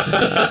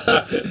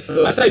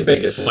 I say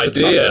biggest, My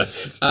dear.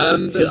 His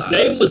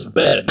name was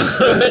Ben.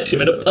 I met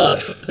him in a pub.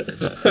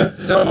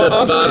 So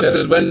the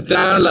bastard went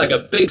down like a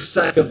big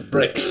sack of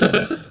bricks.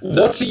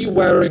 what are you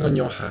wearing on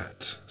your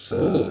hat?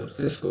 Oh,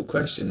 difficult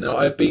question. No,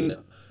 I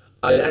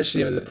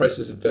actually am in the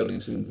process of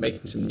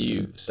making some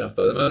new stuff,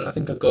 but at the moment I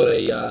think I've got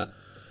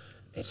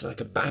it's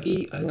like a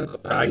baggy. I think I've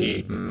got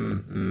baggy.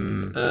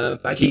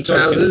 Baggy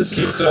trousers.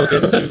 Keep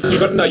talking. You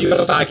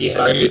got a baggy head.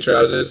 Baggy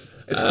trousers.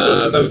 It's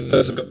cool.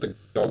 Those have got the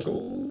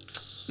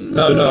goggles.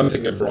 No, I'm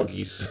thinking of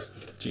Roggies.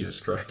 Jesus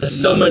Christ.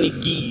 There's so many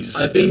geese.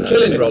 I've been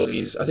killing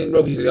Roggies. I think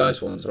Roggies are the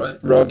ice ones,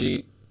 right?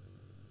 Roggy.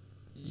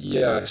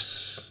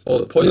 Yes. Or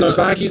the poison. No,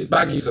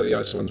 baggies are the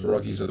ice ones.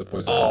 Roggies are the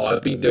poison. Oh, ones.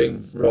 I've been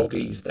doing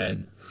Roggies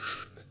then.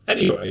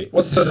 Anyway,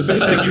 what's the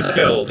biggest thing you've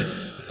killed?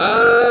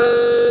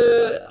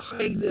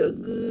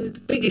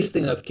 The biggest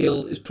thing I've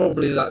killed is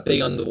probably that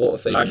big underwater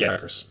thing.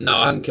 Magiakris. No,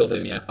 I haven't killed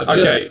him yet.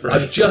 Right.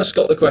 I've just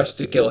got the quest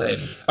to kill him.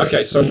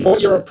 Okay, so what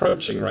you're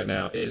approaching right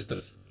now is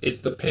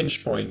the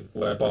pinch point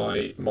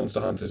whereby Monster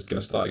Hunter is going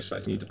to start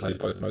expecting you to play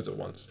both modes at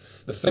once.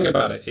 The thing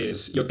about it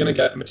is you're going to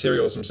get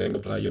materials from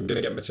single player, you're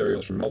going to get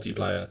materials from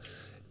multiplayer.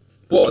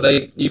 What are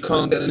they? You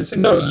can't get them in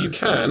single player? No, you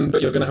can,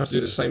 but you're going to have to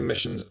do the same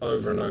missions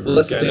over and over Well,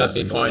 that's the again. thing I've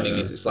been finding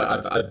is it's like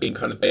I've been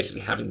kind of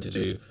basically having to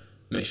do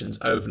missions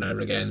over and over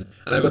again,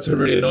 and I got to a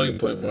really annoying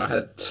point where I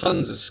had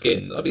tons of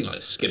skin. I've been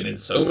like skinning in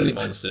so many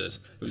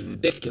monsters. It was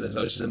ridiculous. I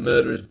was just a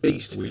murderous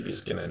beast. We'd be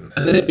skinning.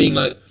 And then it being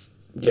like,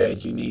 yeah,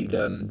 you need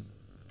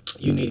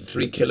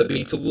 3 killer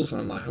beetles,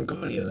 and I'm like, I haven't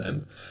got any of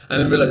them. And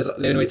then realised that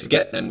the only way to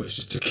get them was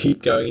just to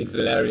keep going into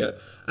an area.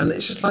 And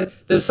it's just like,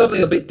 there's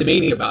something a bit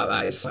demeaning about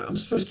that. It's like, I'm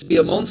supposed to be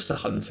a monster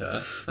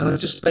hunter, and I've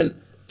just spent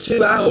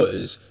 2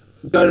 hours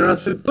going around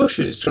through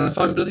bushes trying to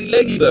find bloody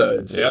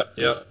ladybirds. Yeah.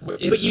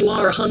 But you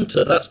are a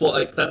hunter. That's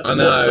what's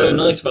know. so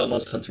nice about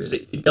Monster Hunter is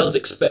it does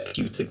expect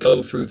you to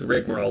go through the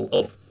rigmarole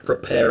of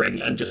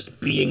preparing and just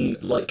being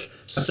like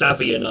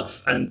savvy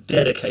enough and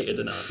dedicated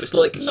enough. It's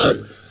like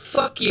no,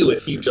 fuck you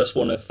if you just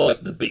want to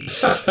fight the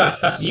beast.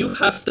 You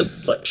have to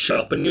like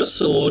sharpen your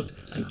sword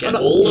and get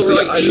all the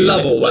right I shit.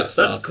 love all that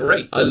stuff. That's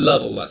great. I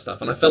love all that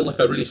stuff, and I felt like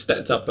I really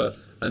stepped up a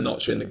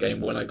notch in the game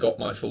when I got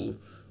my full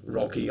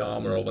rocky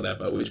armor or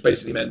whatever, which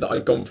basically meant that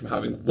I'd gone from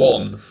having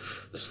one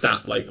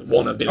stat, like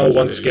one ability,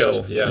 one boost,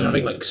 skill, yeah, to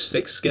having like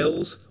 6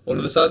 skills all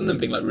of a sudden, and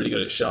being like really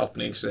good at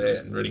sharpening shit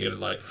and really good at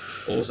like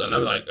also, and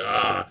I'm like,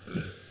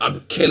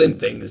 I'm killing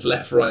things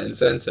left, right, and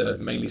centre,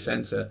 mainly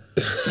centre.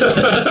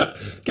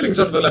 Killing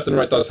stuff to the left and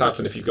right does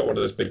happen if you've got one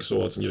of those big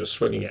swords and you're just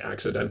swinging it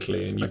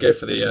accidentally, and you I go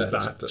for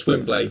the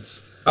swim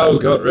blades. Oh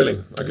god,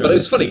 really? Okay. But it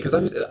was funny because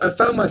I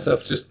found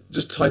myself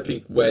just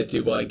typing, where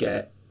do I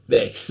get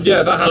this?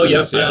 Yeah, that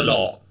happens. A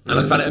lot. And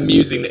I found it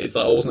amusing that it's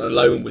like I wasn't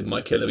alone with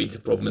my killer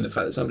beetle problem, and the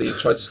fact that somebody had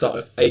tried to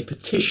start a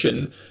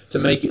petition to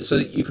make it so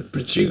that you could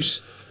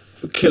produce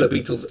killer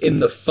beetles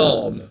in the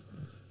farm.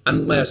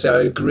 And may I say,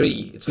 I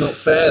agree. It's not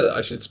fair that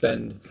I should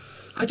spend.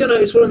 I don't know.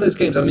 It's one of those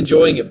games. I'm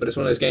enjoying it, but it's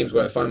one of those games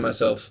where I found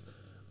myself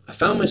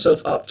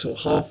up till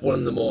 1:30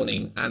 in the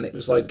morning, and it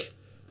was like,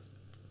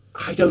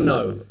 I don't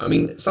know. I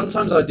mean,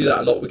 sometimes I do that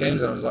a lot with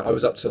games, and I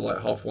was up till like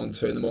 1:30,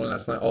 2 in the morning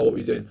last night. Oh, what were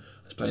you doing?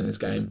 I was playing this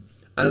game,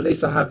 and at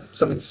least I have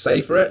something to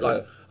say for it.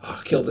 Like, I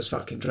killed this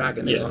fucking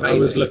dragon. It was amazing. I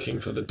was looking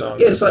for the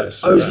dung. Yeah, it's like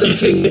I was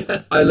looking.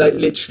 I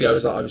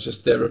was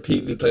just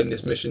repeatedly playing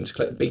this mission to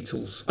collect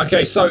beetles.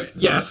 Okay, so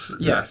yes,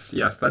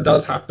 that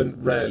does happen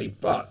rarely,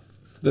 but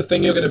the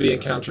thing you're going to be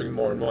encountering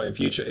more and more in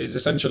future is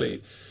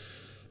essentially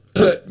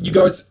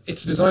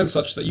it's designed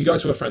such that you go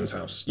to a friend's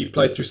house, you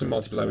play through some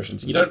multiplayer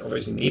missions, and you don't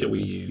obviously need a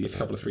Wii U. You have a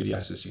couple of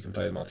 3DSs, you can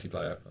play the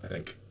multiplayer, I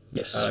think.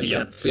 Yes.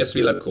 Yeah. It has to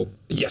be local.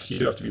 Yes, you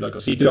do have to be local.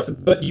 So you do have to,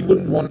 but you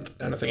wouldn't want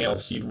anything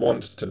else. You'd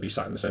want to be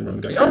sat in the same room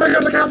going, "Oh my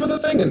god, look out for the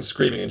thing!" and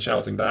screaming and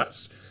shouting.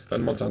 That's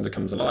when Monster Hunter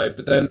comes alive.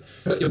 But then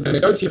you're going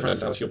to go to your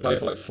friend's house. You'll play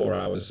for like 4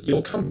 hours.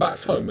 You'll come back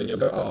home and you'll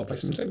go, "Oh, I'll play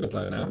some single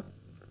player now."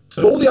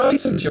 But all the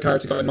items your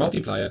character got in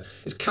multiplayer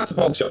is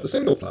catapult you up the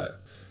single player.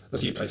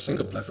 So you play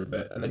single player for a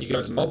bit, and then you go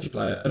into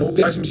multiplayer, and all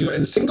the items you got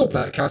in single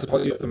player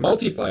catapult you up the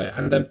multiplayer,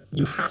 and then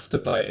you have to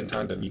play it in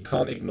tandem. You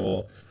can't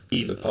ignore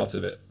either part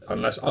of it,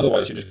 unless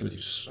otherwise you're just going to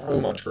do so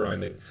much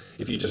grinding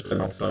if you just play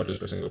multiplayer or just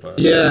play single player.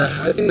 Yeah,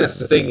 I think that's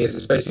the thing. Is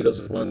it's basically got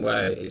to the point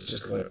where it's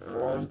just like,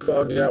 oh, I've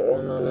got to get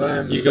one of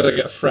them. You got to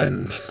get a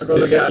friend. I've got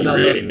to get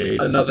really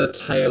another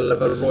tale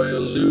of a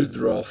royal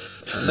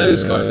Ludroth. And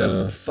those guys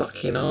are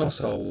fucking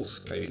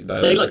assholes.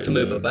 They like to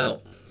move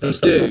about. They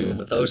do.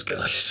 With those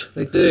guys.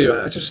 They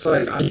do. I just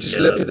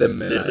look at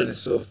them and it's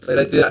sort of,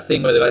 they do that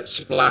thing where they like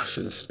splash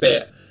and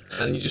spit.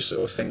 And you just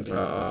sort of think,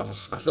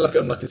 I feel like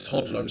I'm like a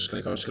toddler. I'm just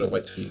gonna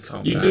wait till you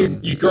calm down.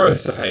 You grow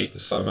to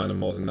hate some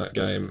animals in that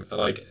game.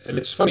 And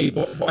it's funny.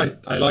 What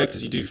I liked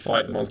is you do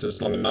fight the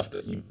monsters long enough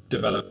that you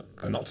develop,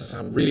 and not to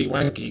sound really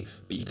wanky,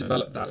 but you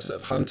develop that sort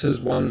of hunter's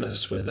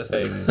oneness with the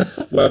thing,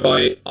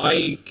 whereby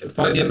by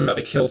the end of it,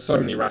 I killed so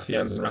many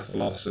Rathians and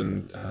Rathalos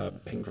and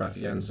pink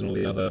Rathians and all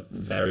the other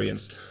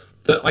variants,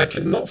 that I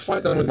could not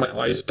fight them with my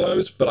eyes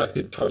closed, but I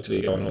could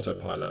totally go on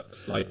autopilot.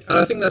 And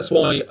I think that's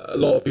why a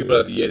lot of people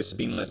over the years have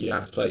been like, you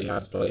have to play,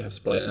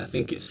 and I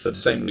think it's for the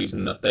same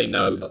reason that they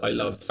know that I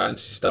loved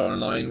Phantasy Star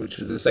Online, which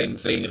was the same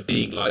thing of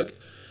being like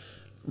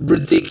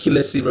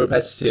ridiculously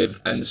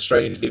repetitive and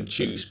strangely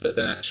obtuse, but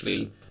then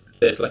actually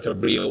there's like a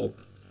real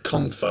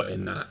comfort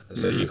in that.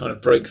 So you kind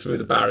of break through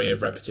the barrier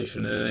of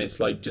repetition, and then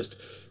it's like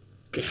just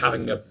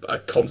having a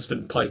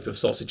constant pipe of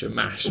sausage and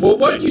mash. Well,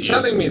 weren't you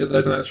telling me that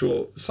there's an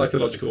actual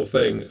psychological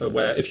thing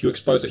where if you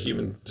expose a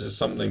human to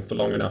something for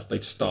long enough,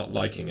 they'd start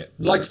liking it,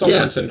 like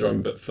Stockholm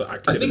Syndrome, but for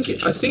activity?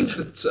 I think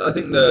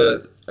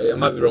I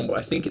might be wrong, but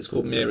I think it's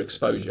called mere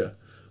exposure,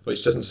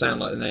 which doesn't sound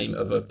like the name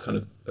of a kind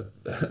of.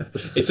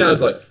 It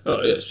sounds like,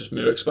 oh yeah, it's just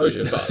mere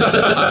exposure, but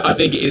I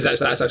think it is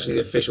actually, that's actually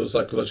the official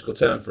psychological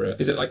term for it.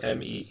 Is it like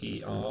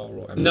MEER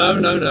or M-?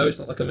 No, it's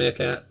not like a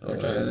meerkat.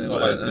 Okay,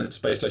 like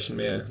Space Station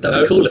Mir.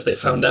 That'd be cool if they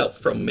found out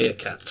from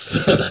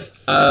meerkats.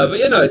 But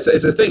yeah, no, it's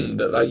a thing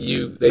that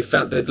they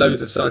found they had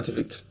loads of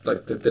scientific they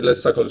did loads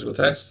of psychological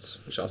tests,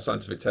 which are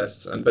scientific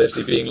tests, and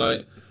basically being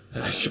like.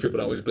 Actually, people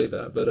don't always believe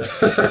that, but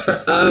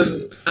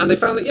and they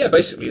found that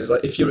basically it's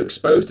like if you're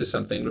exposed to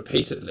something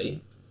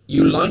repeatedly,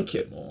 you like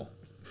it more,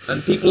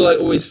 and people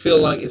always feel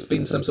like it's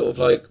been some sort of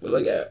I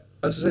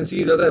was saying to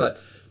you the other day, like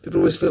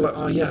people always feel like,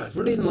 oh yeah, I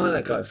really didn't like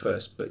that guy at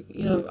first, but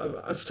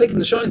I've taken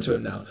the shine to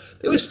him now.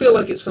 They always feel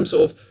like it's some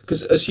sort of,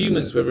 because as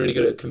humans we're really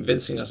good at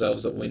convincing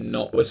ourselves that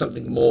we're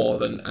something more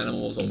than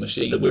animals or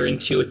machines. That we're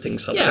intuiting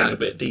something a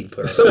bit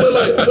deeper. So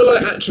we'll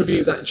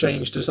attribute that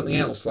change to something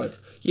else. Like,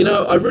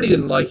 I really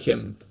didn't like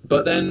him,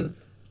 but then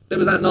there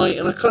was that night,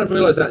 and I kind of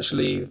realised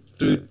actually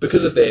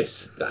because of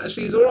this that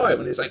actually he's all right.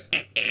 When it's like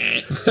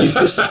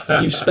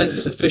you've spent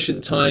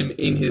sufficient time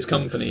in his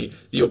company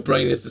that your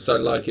brain has decided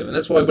to like him, and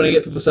that's why when I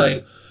get people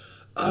saying,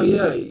 "Oh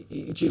yeah, do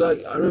you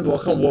like?" I remember I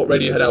can't remember what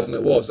Radiohead album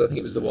it was. I think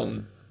it was the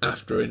one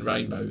after In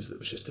Rainbows that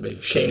was just a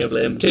big King of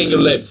Limbs. King of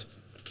Limbs.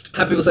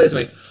 Had people say to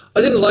me,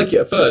 I didn't like it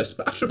at first,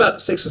 but after about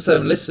 6 or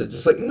 7 listens,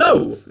 it's like,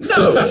 no.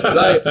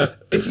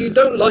 If you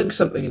don't like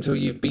something until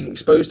you've been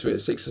exposed to it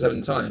 6 or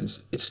 7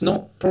 times, it's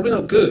probably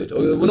not good.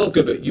 Or well, not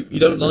good, but you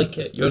don't like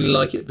it. You only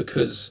like it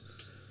because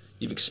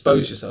you've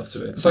exposed yourself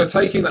to it. So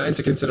taking that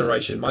into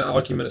consideration, my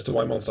argument as to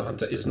why Monster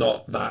Hunter is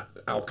not that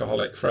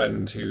alcoholic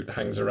friend who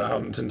hangs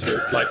around and who,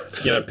 like,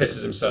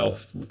 pisses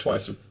himself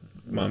twice a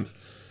month.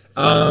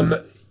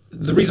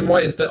 The reason why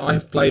is that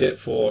I've played it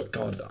for,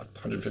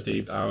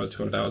 150 hours,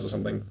 200 hours or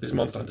something. This is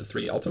Monster Hunter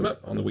 3 Ultimate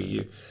on the Wii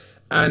U.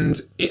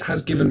 And it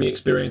has given me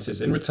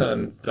experiences in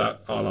return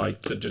that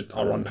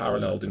are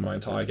unparalleled in my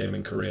entire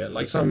gaming career.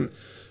 Like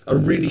a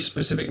really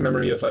specific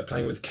memory of like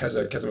playing with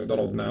Keza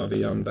McDonald, now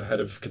the head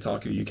of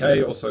Kotaku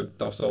UK, also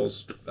Daft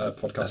Soul's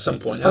podcast. At some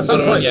point. At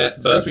some point,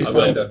 yet, but we I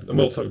find will. her, and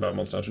we'll talk about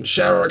Monster Hunter and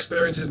share our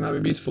experiences, and that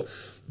would be beautiful.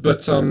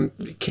 But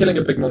killing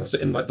a big monster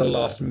in like the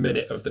last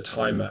minute of the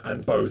timer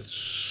and both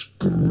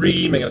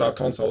screaming at our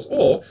consoles,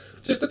 or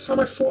just the time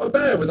I fought a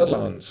bear with a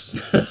lance,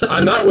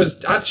 and that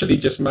was actually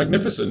just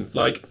magnificent.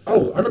 Like, I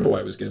remember why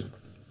it was good.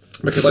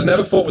 Because I'd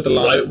never fought with the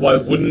lance. Why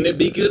wouldn't it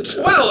be good?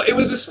 Well, it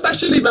was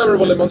especially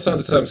memorable in Monster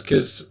Hunter terms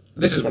because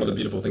this is one of the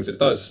beautiful things it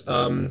does.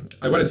 I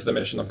went into the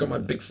mission, I've got my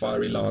big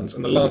fiery lance,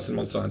 and the lance in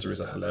Monster Hunter is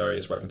a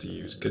hilarious weapon to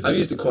use. I've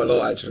used it quite a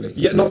lot, actually.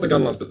 Yeah, not the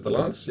gun lance, but the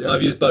lance. Yeah.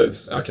 I've used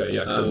both. Okay,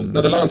 yeah, cool.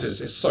 No, the lance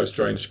is so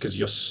strange because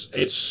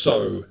it's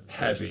so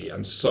heavy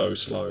and so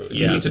slow.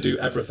 You Yeah. need to do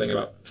everything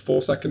about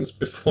 4 seconds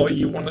before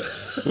you want it,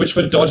 which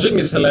for dodging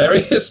is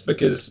hilarious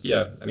because,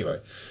 anyway.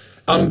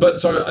 But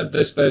sorry,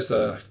 there's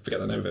I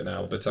forget the name of it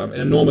now, but an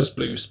enormous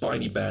blue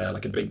spiny bear,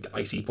 like a big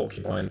icy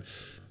porcupine,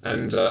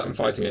 and I'm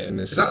fighting it in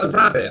this. Is that a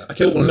rabbit? I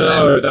killed one of them.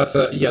 No, that's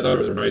those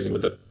are amazing.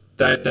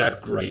 They're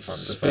great fun.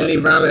 Spinny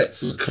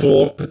rabbits.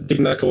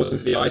 Digging their claws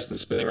into the ice and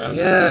spinning around.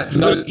 Yeah.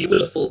 You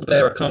would have thought the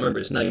bear, I can't remember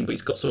his name, but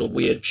he's got sort of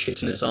weird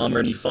shit in his armour,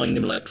 and you find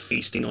him like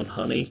feasting on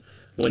honey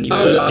when you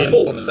first see I him.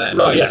 fought one of them.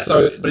 Right, Yeah.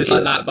 so But it's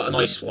like that, but a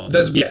nice one.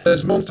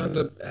 There's Monster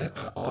Hunter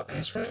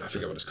S-Rank, I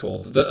forget what it's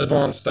called. The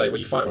advanced state where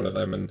you fight one of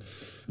them,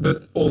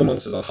 but all the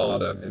monsters are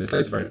harder in this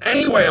later variant.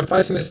 Anyway, I'm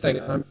fighting this thing,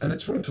 and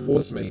it's running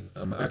towards me.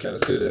 I'm like, okay,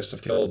 let's do this.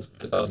 I've killed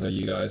a dozen of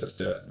you guys. Let's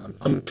do it.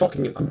 I'm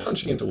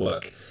punching into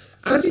work,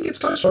 and as he gets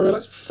closer, I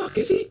realise, fuck,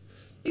 is he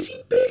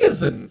bigger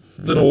than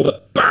all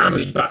that? Bam!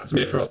 And he bats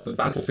me across the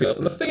battlefield.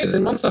 And the thing is,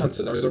 in Monster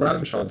Hunter, there is a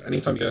random chance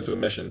anytime you go into a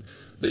mission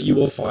that you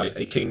will fight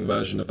a king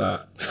version of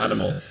that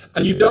animal,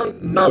 and you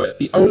don't know it.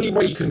 The only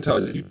way you can tell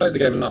is if you've played the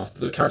game enough.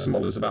 The character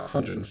model is about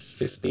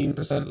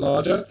 115%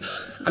 larger,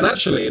 and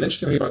actually, an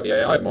interesting thing about the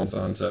AI of Monster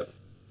Hunter,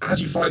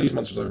 as you fight these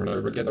monsters over and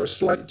over again, there are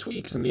slight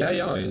tweaks in the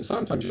AI, and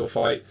sometimes you'll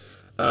fight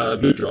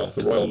Ludroth,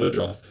 the Royal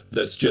Ludroth,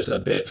 that's just a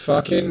bit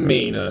fucking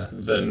meaner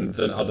than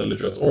other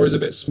Ludroths, or is a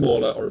bit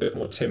smaller or a bit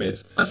more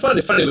timid. I find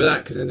it funny with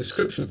that because in the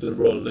description for the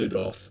Royal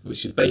Ludroth,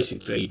 which is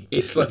basically,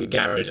 it's like a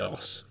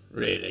Gyarados,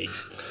 really.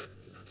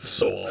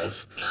 Sort of.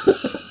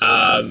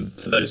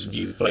 For those of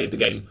you who played the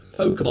game,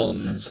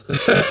 Pokemons.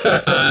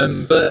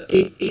 But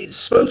it's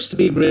supposed to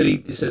be really,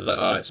 it says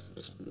like,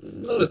 it's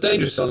not as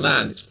dangerous on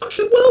land. It's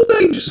fucking well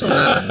dangerous on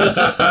land.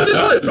 It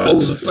just like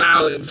rolls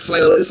about and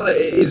flails.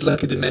 It is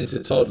like a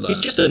demented toddler.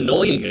 He's just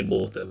annoying in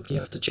water. You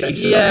have to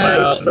chase him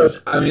Yeah,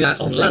 about. I mean, that's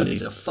On the land, thing.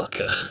 he's a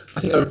fucker. I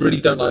think I really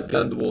don't like the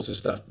underwater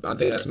stuff. I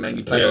think that's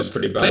mainly playing Yeah, on it's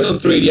pretty bad. Playing on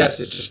 3DS,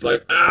 it's just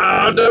like,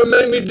 don't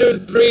make me do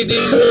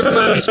 3D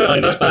movement. It's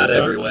fine, it's bad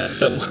everywhere.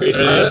 Don't worry, it's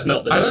just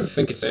not I the. don't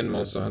think it's in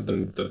Monster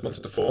Hunter, the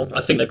Monster Hunter 4.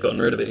 I think they've gotten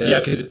rid of it, Yeah,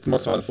 because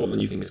Monster Hunter 4, the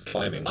new thing is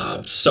climbing.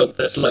 So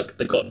that's like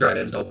they've got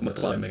Dragon's Dogma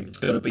climbing. It's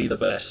going to be the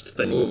best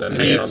thing. And And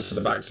hanging on it's- to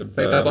the backs of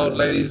Pick up old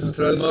ladies and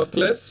throw them off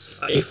cliffs.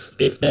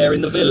 if they're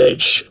in the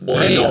village,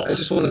 why Hey, not? I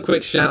just want a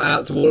quick shout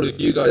out to all of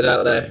you guys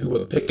out there who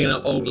are picking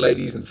up old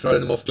ladies and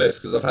throwing them off cliffs,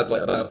 because I've had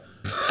like about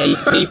 8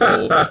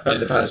 people in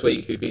the past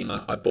week who've been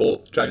like, I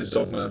bought Dragon's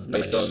Dogma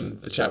based Nice. on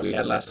the chat we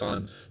had last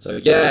time. So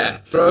yeah,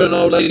 throw an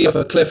old lady off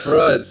a cliff for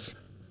us.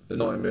 But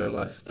not in real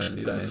life. Don't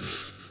do that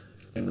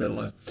in real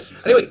life.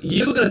 Anyway,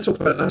 you were going to talk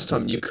about it last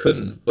time, you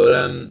couldn't. But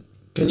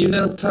can you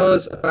now tell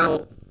us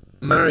about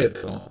Mario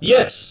Kart?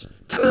 Yes,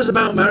 Tell us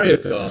about Mario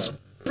Kart.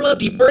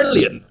 bloody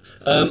brilliant.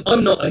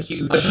 I'm not a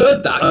huge. I've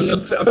heard that.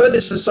 I've heard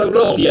this for so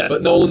long, Yeah.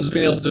 but no one's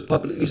been able to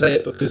publicly say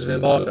it because of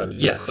embargoes.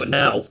 Yeah, but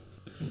now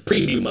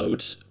preview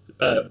modes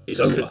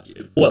is okay.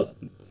 Well,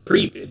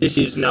 this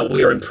is now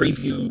we're in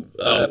preview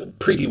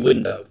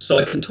window, so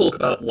I can talk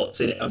about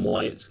what's in it and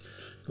why it's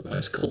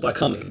called, but I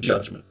can't make a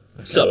judgment.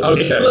 So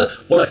Okay.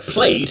 what I've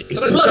played is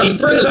Don't bloody trust-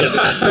 brilliant. Edit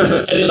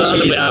that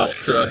little bit out. Jesus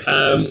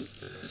Christ.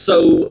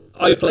 So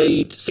I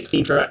played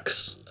 16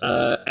 tracks,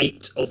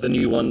 8 of the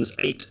new ones,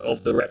 8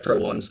 of the retro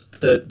ones.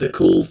 The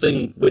cool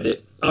thing with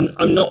it,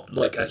 I'm not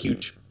like a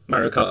huge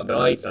Mario Kart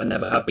guy. I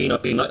never have been.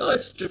 I've been like,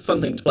 it's just a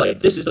fun thing to play.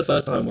 This is the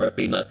first time where I've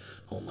been like,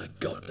 oh my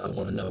god, I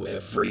want to know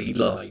every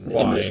line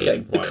in this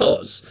game Why?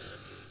 because.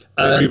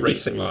 Every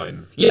racing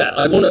line. Yeah,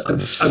 I want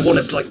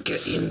to like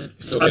get in.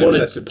 Still I getting want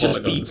to obsessed with just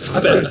be polygons. I thought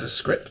it better. was the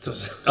script. Or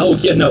something. Oh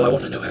yeah, no, I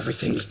want to know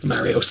everything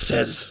Mario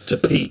says to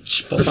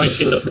Peach behind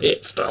in the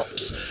pit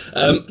stops.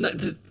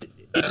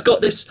 It's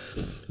got this.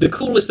 The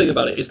coolest thing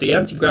about it is the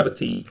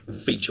anti-gravity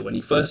feature. When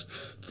you first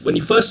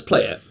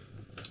play it,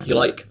 you're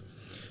like,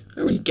 I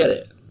don't really get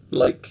it.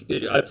 Like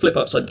I flip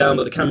upside down,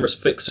 but the camera's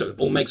fixed, so it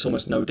all makes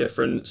almost no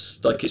difference.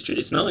 Like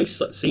it's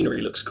nice. Like the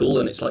scenery looks cool,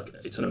 and it's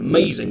an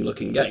amazing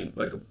looking game.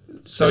 Like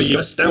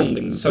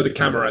astounding. So the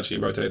camera actually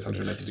rotates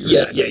 180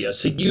 degrees. Yeah.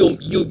 So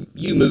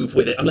you move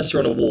with it unless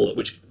you're on a wall, at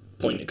which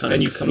point it kind of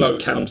And you becomes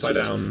float counted. upside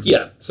down.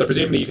 Yeah. So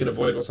presumably you can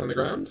avoid what's on the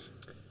ground?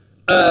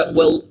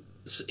 Well,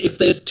 if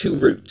there's two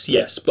routes,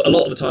 yes, but a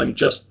lot of the time,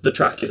 just the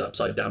track is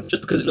upside down,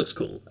 just because it looks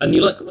cool, and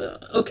you're like, well,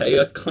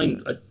 okay,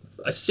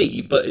 I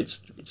see, but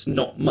it's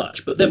not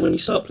much. But then when you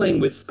start playing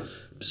with,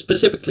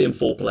 specifically in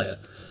 4-player,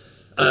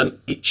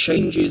 it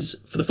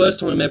changes for the first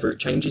time ever. It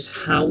changes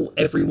how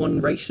everyone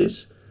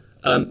races,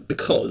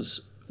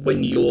 because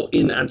when you're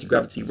in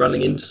anti-gravity,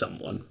 running into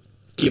someone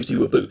gives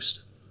you a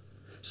boost.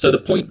 So the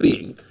point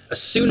being,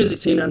 as soon as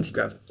it's in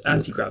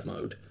anti-grav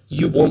mode,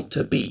 you want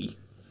to be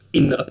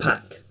in a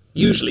pack.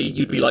 Usually,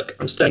 you'd be like,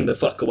 I'm staying the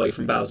fuck away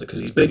from Bowser because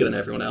he's bigger than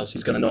everyone else.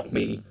 He's going to knock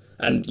me,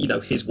 and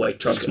his weight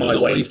trumps my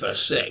weight. For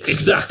 6.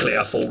 Exactly,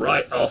 I fall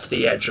right off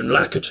the edge, and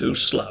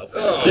Lakitu's slow.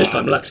 This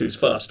time, Lakitu's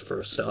fast for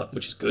a start,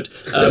 which is good.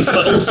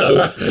 But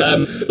also,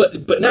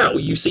 but now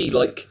you see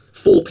like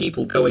 4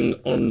 people going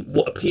on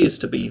what appears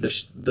to be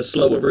the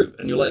slower route,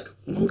 and you're like,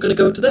 well, I'm going to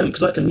go to them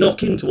because I can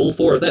knock into all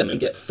 4 of them and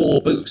get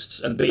 4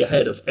 boosts and be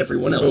ahead of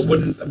everyone else.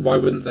 But why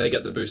wouldn't they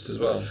get the boost as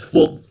well?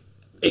 Well,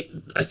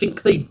 I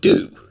think they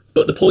do.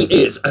 But the point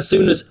is, as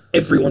soon as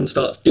everyone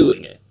starts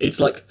doing it,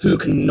 it's like, who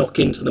can knock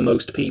into the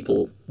most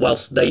people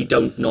whilst they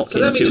don't knock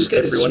into everyone else? So let me just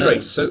get this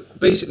straight. So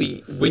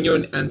basically, when you're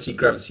in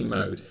anti-gravity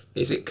mode,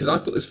 is it... Because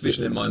I've got this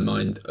vision in my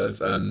mind of...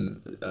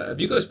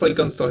 have you guys played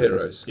Gunstar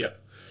Heroes? Yeah.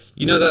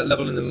 You know that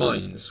level in the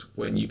mines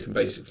when you can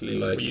basically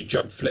like... Where you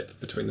flip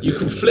between the You ceiling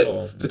can and the flip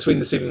floor. between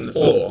the ceiling and the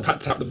floor. Or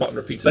tap the button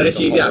repeatedly.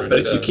 But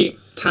if you keep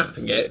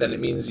tapping it, then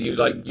it means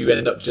you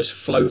end up just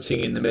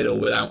floating in the middle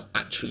without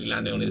actually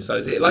landing on the side.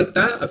 Is it like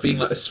that, of being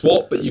like a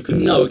swap, but you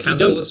can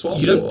cancel the swap?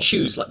 You don't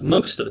choose. Like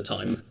most of the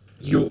time,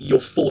 you're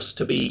forced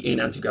to be in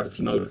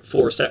anti-gravity mode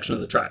for a section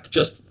of the track,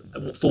 just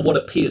for what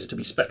appears to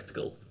be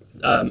spectacle.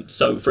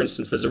 So, for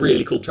instance, there's a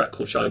really cool track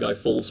called Shy Guy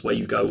Falls where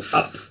you go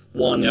up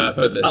one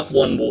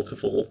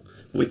waterfall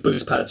with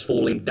boost pads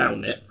falling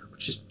down it,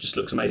 which just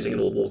looks amazing,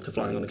 and all water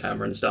flying on the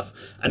camera and stuff.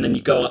 And then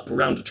you go up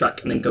around a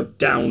track and then go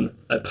down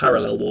a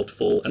parallel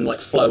waterfall and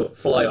like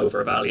fly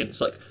over a valley. And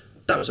it's like,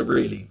 that was a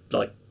really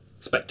like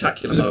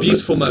spectacular moment. It was a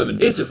beautiful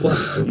moment. It's a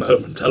wonderful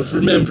moment. I'll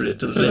remember it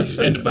to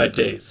the end of my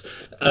days.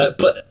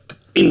 But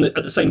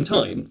at the same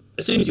time,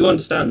 as soon as you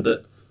understand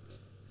that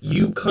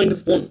you kind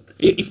of want,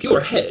 if you're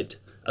ahead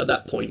at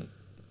that point,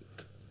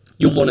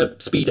 you'll want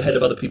to speed ahead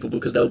of other people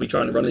because they'll be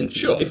trying to run into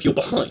you. If you're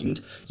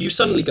behind, you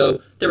suddenly go,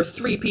 there are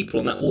 3 people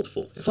on that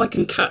waterfall. If I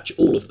can catch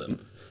all of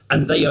them,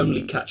 and they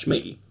only catch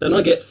me, then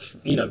I get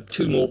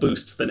 2 more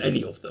boosts than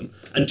any of them,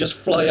 and just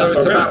fly up around. So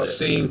it's about it.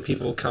 seeing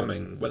people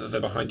coming, whether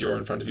they're behind you or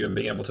in front of you, and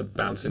being able to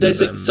bounce into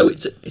them. So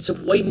it's a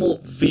way more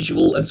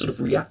visual and sort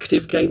of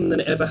reactive game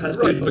than it ever has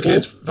been before.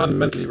 Because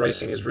fundamentally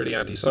racing is really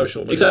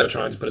antisocial, because you're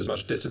trying to put as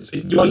much distance...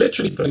 You are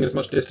literally putting as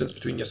much distance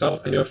between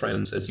yourself and your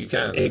friends as you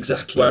can.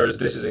 Exactly. Whereas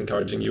this is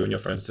encouraging you and your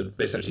friends to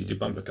essentially do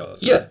bumper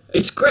cars. Yeah,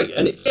 it's great,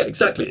 and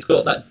exactly. It's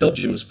got that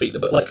dodgems feature,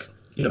 but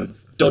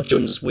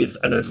dodgems with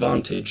an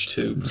advantage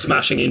to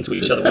smashing into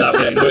each other without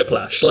getting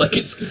whiplash. Like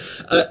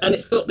and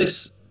it's got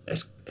this.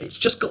 It's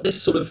just got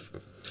this sort of.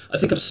 I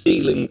think I'm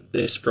stealing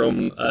this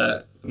from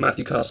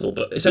Matthew Castle,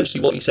 but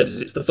essentially what he said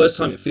is it's the first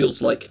time it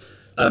feels like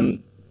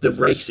the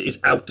race is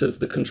out of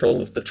the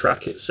control of the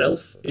track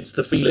itself. It's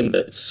the feeling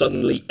that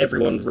suddenly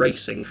everyone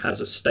racing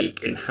has a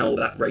stake in how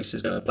that race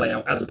is going to play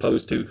out, as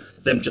opposed to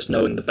them just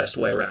knowing the best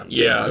way around.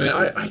 Yeah, I mean,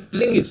 I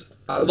think it's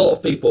a lot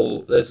of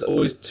people. There's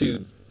always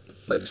 2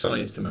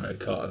 sides to Mario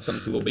Kart. Some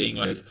people being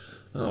like,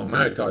 "Oh,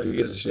 Mario Kart, who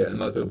gives a shit?"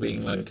 and other people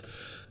being like,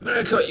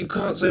 "Mario Kart, you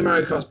can't say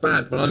Mario Kart's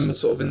bad." But I'm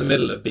sort of in the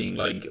middle of being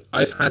like,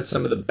 I've had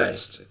some of the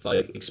best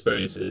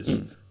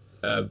experiences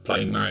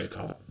playing Mario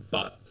Kart.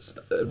 But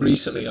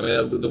recently, I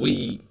mean, the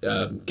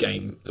Wii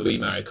game, the Wii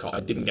Mario Kart, I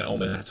didn't get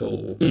on with at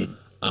all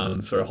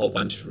for a whole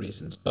bunch of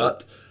reasons.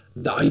 But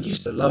I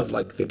used to love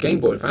the Game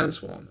Boy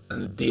Advance one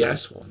and the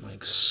DS one,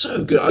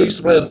 so good. I used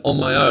to play them on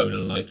my own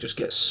and just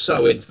get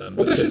so into them.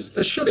 Well, this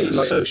is surely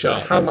so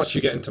sharp. How much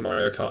you get into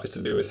Mario Kart is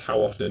to do with how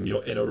often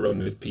you're in a room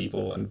with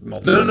people and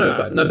multiple.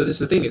 But this is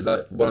the thing is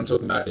that what I'm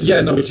talking about.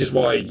 Is which is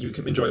why you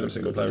can enjoy them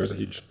single player is a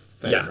huge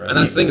thing. Yeah, right? and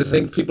that's the thing. I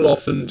think people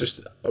often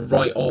just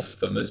write off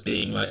them as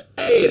being like,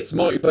 "Hey, it's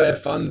multiplayer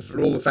fun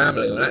for all the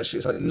family," and actually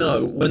it's like,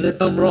 no, when they're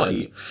done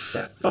right,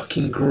 they're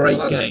fucking great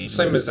games.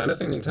 Same as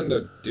anything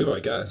Nintendo do,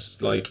 I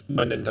guess. When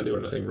Nintendo do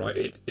anything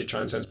right, it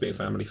transcends being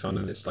family fun,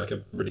 and it's like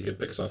a really good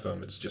Pixar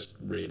film. It's just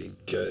really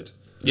good.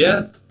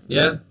 Yeah.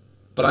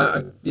 But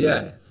I'm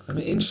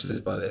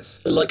interested by this.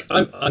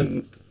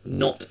 I'm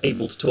not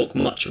able to talk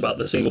much about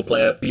the single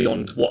player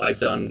beyond what I've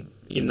done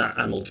in that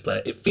and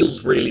multiplayer. It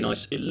feels really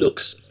nice. It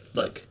looks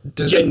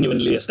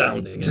genuinely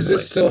astounding. Does it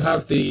still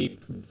have the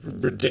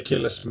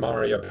ridiculous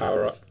Mario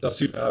Mario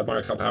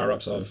Kart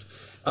power-ups of,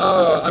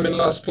 I'm in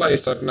last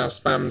place, I've now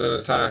spammed an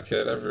attack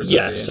at every...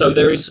 Yeah, so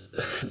there is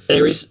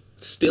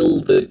still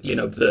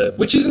the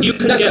which isn't you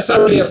can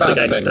necessarily get a bad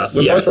game thing. stuff.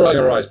 We're both rolling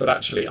our eyes, but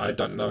actually I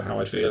don't know how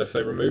I'd feel if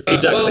they removed that.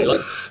 Exactly,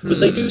 but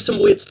they do some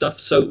weird stuff.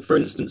 So, for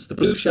instance, the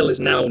blue shell is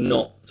now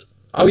not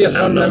Oh yes,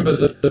 I And remember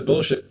not. the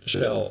bullshit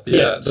shell. Yeah,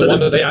 Yeah, the so one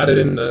the- that they added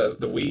in the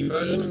Wii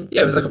version.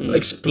 Yeah, it was like an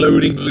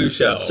exploding blue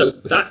shell. So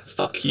that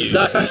fuck you.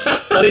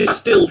 that is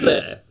still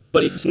there,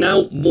 but it's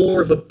now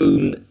more of a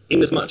boon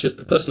in as much as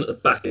the person at the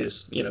back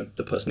is,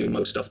 the person who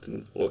most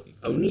often or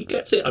only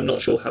gets it. I'm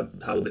not sure how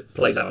it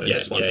plays out in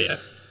this one. Yeah.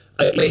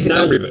 It's It hits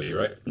now everybody,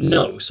 right?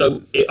 no,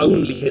 so it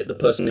only hit the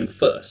person in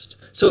first.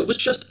 So it was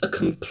just a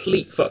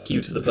complete fuck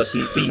you to the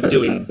person who'd been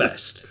doing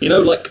best.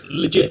 Like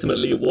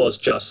legitimately, it was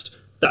just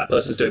that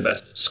person's doing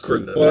best. Screw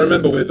them. Well, I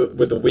remember with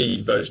the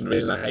Wii version, the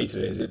reason I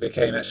hated it is it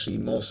became actually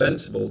more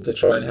sensible to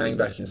try and hang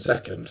back in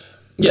second.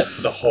 Yeah,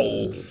 The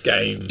whole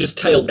game. just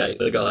tailgate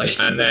the guy.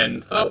 And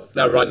then,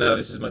 no, right now,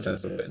 this is my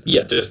chance to win.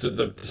 Yeah, Just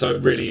so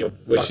really you're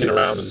Which fucking is-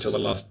 around until the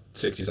last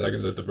 60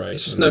 seconds of the race.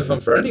 It's just no fun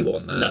for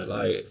anyone now. No.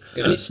 Like,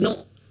 and it's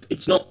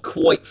not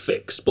quite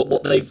fixed, but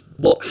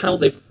how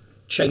they've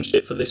changed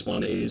it for this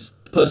one is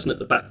the person at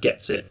the back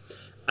gets it,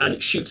 and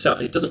it shoots out,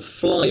 and it doesn't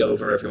fly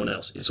over everyone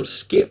else. It sort of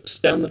skips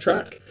down the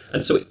track,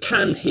 and so it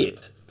can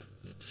hit.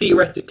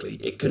 Theoretically,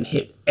 it can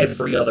hit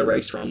every other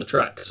racer on the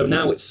track. So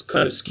now it's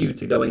kind of skewed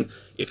to going,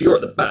 if you're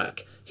at the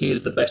back,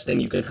 here's the best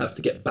thing you can have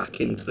to get back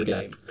into the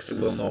game. because it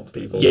will knock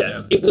people.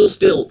 Yeah, it will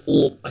still,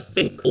 I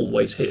think,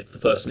 always hit the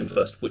person in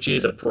first, which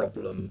is a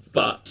problem.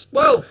 But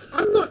Well,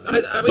 I'm not. I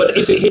mean, but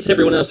if it hits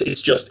everyone else,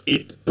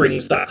 it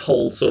brings that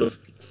whole sort of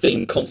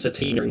thing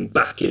concertinaing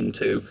back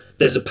into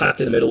there's a pack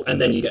in the middle, and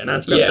then you get an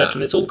anti-gun Yeah.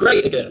 section. It's all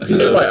great again.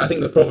 you're right. I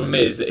think the problem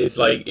is that it's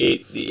like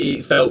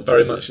it felt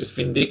very much just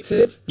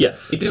vindictive. Yeah.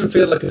 It didn't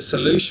feel like a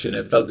solution.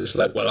 It felt just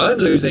like, well, I'm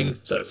losing,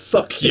 so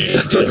fuck you. It's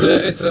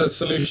a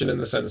solution in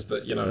the sense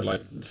that,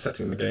 like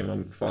setting the game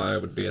on fire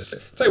would be a...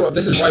 Tell you what,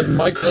 this is why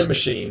Micro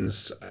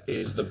Machines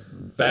is the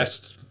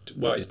best...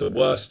 Well, it's the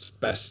worst,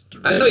 best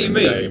I know what you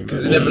racing mean, game.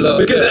 'cause it never looked-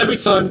 Because yeah. every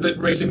time the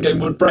racing game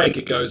would break,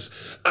 it goes,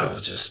 oh,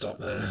 just stop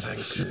there,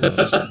 thanks. I'll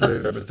just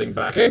move everything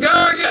back and go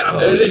again. Oh,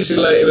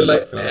 It was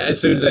like fuck that.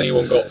 as soon as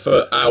anyone got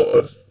foot out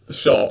of the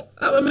shot.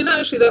 I mean,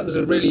 actually, that was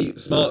a really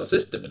smart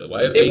system in a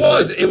way. It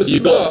was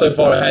You got smart. so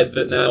far ahead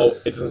that now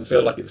it doesn't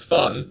feel like it's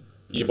fun.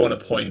 You've won a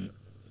point.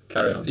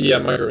 Carry on. Yeah,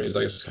 Micro Machines,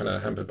 I guess, was kind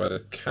of hampered by the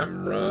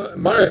camera.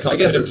 Mario Kart I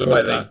guess could that's why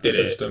implement they that did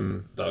it.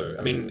 system, though.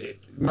 I mean,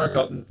 Mario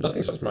Kart,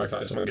 nothing stops Mario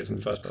Kart if someone gets in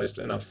first place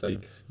enough, they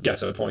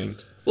get a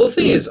point. Well, the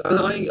thing is, and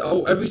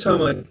every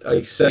time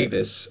I say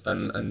this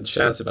and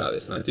shout about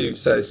this, and I do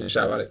say this and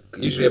shout about it,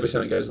 usually every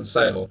time it goes on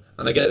sale,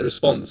 and I get a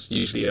response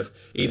usually of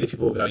either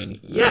people going,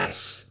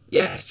 yes,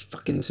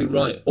 fucking too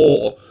right,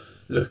 or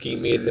looking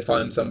at me as if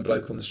I'm some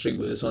bloke on the street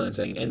with a sign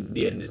saying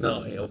the end is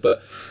nigh.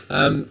 But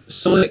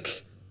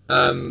Sonic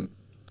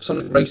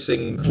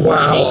Racing.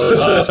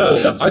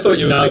 I thought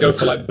you were going to go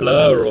for like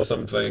Blur or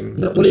something.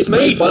 Well, it's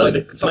made by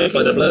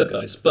the Blur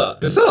guys,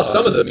 but Bizarre.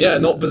 Some of them, yeah,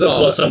 not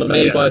bizarre. Well, some of them,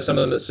 made yeah. by some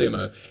of them at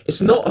Sumo.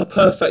 It's not a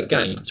perfect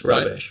game. it's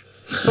rubbish.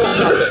 It's not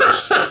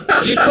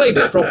rubbish. You played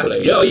it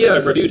properly. Yeah, I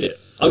reviewed it.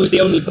 I was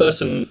the only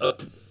person.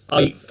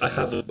 I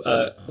have.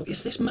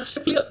 Is this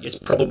massively? It's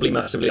probably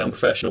massively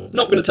unprofessional.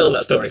 Not going to tell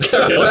that story.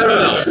 Carry on. Fair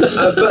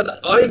enough. But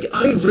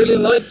I really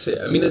liked it.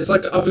 I mean, it's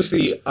like,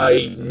 obviously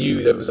I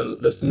knew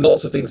there's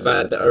lots of things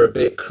about it that are a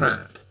bit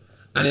crap.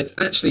 And it's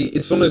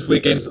one of those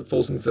weird games that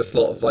falls into the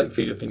slot of like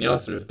Viva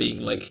Pinata of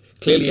being like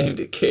clearly aimed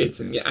at kids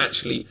and yet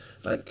actually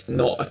like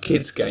not a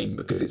kids game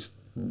because it's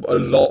a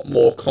lot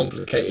more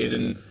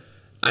complicated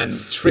and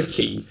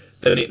tricky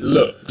than it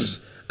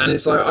looks. And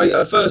it's like, I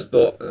at first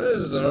thought,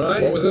 this is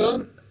alright. What was it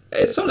on?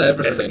 It's on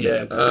everything.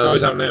 Yeah. Oh,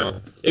 it's out now.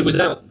 It was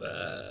out.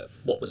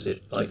 What was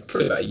it like?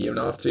 Probably about a year and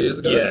a half, 2 years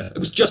ago. Yeah, it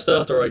was just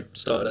after I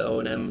started at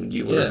O&M.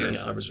 You were Yeah. reviewing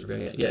it. I was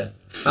reviewing it. Yeah,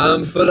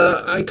 But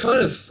I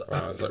kind of...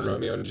 Wow, it's like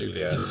Romeo and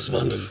Juliet. it's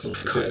wonderful.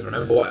 I can't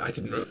remember what I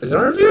didn't. Did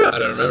I review it? I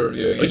don't remember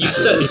reviewing But it. you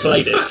certainly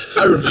played it.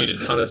 I reviewed a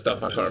ton of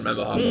stuff. I can't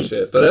remember half the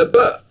shit.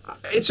 But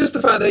it's just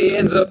the fact that it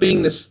ends up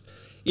being this.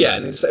 Yeah,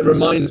 and it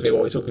reminds me of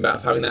what we're talking about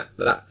of having that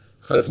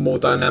kind of more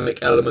dynamic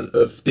element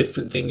of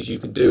different things you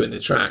can do in the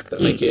track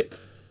that make it.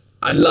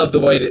 I love the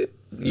way that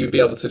you'd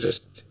be able to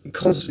just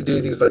constantly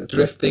doing things like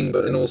drifting,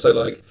 but then also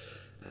like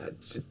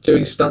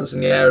doing stunts in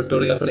the air and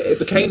building up. And it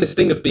became this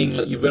thing of being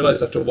like, you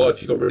realised after a while,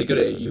 if you got really good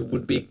at it, you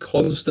would be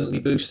constantly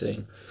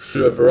boosting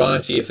through a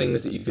variety of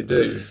things that you could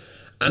do.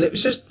 And it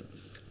was just,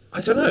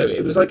 I don't know,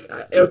 it was like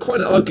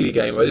quite an ugly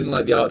game. I didn't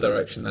like the art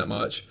direction that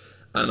much.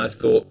 And I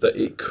thought that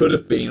it could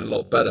have been a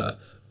lot better.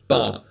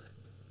 But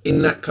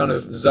in that kind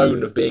of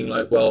zone of being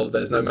like, well,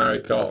 there's no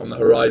Mario Kart on the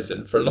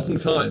horizon for a long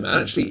time.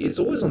 And actually, it's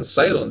always on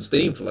sale on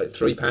Steam for like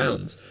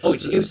 £3. Oh,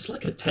 it's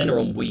like a tenner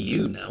on Wii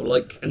U now.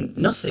 Like, and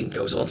nothing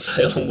goes on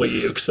sale on Wii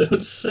U because they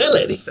don't sell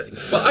anything.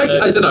 But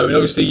I don't know. I mean,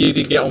 obviously, you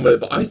didn't get on with it,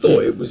 but I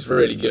thought it was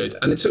really good.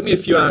 And it took me a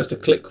few hours to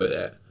click with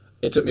it.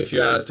 It took me a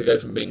few hours to go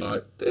from being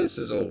like, this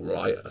is all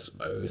right, I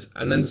suppose.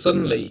 And then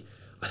suddenly,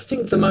 I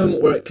think the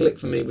moment where it clicked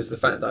for me was the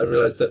fact that I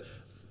realised that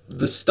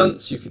the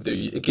stunts you can do,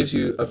 it gives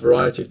you a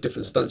variety of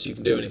different stunts you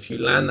can do, and if you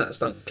land that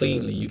stunt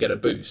cleanly, you get a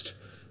boost.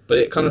 But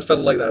it kind of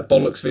felt like that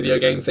bollocks video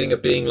game thing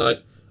of being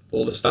like,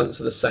 all the stunts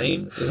are the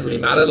same. It doesn't really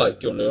matter. Like,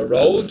 do you want to do a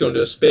roll? Do you want to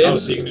do a spin? Oh,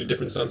 so you can do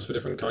different stunts for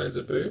different kinds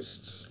of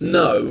boosts?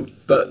 No,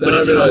 but then But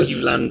it's I realised, how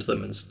you land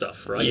them and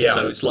stuff, right? Yeah.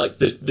 So it's like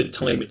the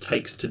time it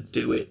takes to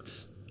do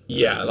it.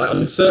 Yeah, like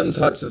on certain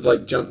types of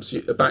like jumps, a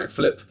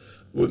backflip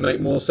would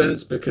make more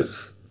sense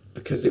because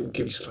it would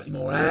give you slightly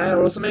more air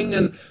or something,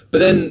 but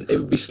then it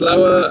would be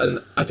slower,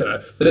 and I don't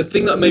know. But the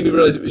thing that made me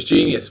realise it was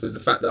genius was the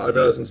fact that I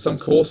realised on some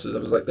courses I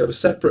was like there were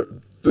separate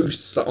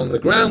boosts like, on the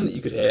ground that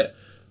you could hit,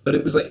 but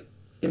it was like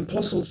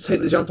impossible to take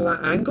the jump at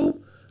that angle.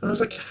 And I was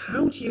like,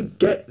 how do you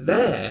get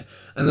there?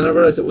 And then I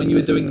realised that when you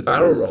were doing the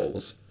barrel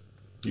rolls,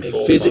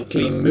 it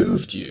physically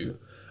moved you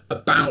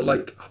about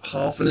like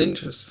half an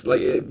inch, like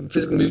it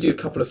physically moved you a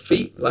couple of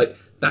feet, like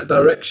that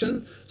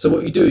direction. So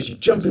what you do is you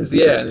jump into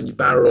the air and then you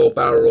barrel roll,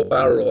 barrel roll,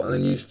 barrel roll, and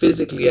then you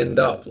physically end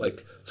up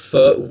like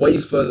way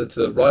further to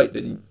the right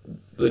than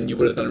you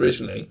would have done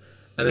originally.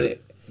 And then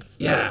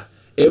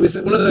it was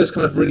one of those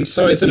kind of really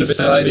So it sort of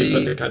essentially slidey-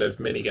 puts a kind of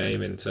mini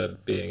game into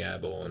being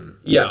airborne.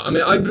 Yeah, I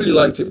mean, I really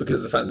liked it because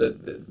of the fact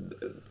that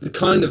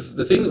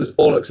the thing that was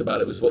bollocks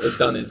about it was what they've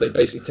done is they've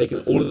basically taken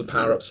all of the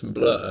power-ups from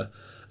Blur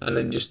and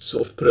then just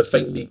sort of put a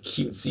faintly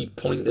cutesy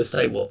pointless.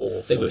 They were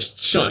awful. They were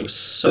shite.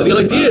 so So the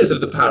bad. ideas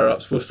of the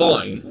power-ups were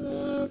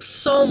fine.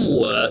 Some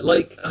were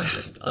like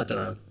I don't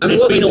know. I mean,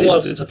 It's what been they a while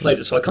did- since I played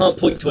it, so I can't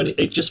point to any.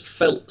 It just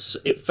felt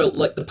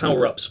like the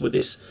power ups were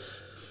this.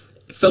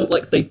 It felt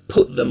like they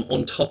put them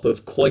on top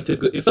of quite a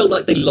good. It felt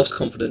like they lost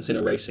confidence in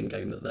a racing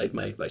game that they'd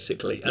made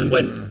basically, and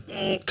went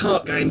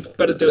kart game,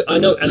 better do it. I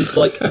know, and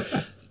like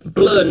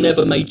Blur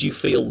never made you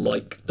feel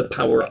like the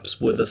power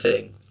ups were the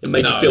thing. It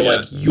made you No, feel yeah.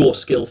 like you're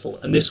skillful,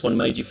 and this one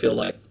made you feel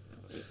like.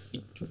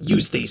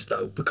 Use these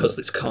though because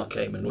it's kart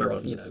game and we're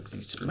on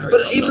these Mario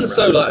But Karts even around.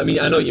 so, like, I mean,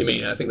 I know what you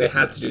mean. I think they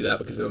had to do that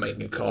because they were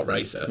making a kart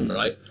racer,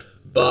 right?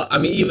 But I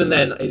mean, even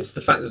then, it's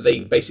the fact that they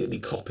basically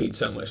copied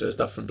so much of the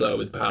stuff from Blur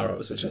with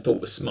power-ups, which I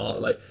thought was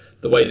smart. Like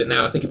the way that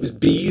now I think it was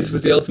bees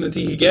was the ultimate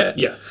thing you could get.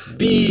 Yeah.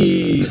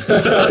 Bees,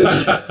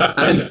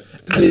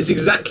 and it's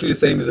exactly the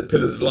same as the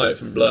Pillars of Light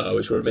from Blur,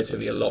 which were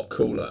admittedly a lot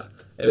cooler.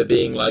 It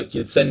being like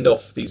you'd send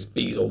off these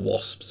bees or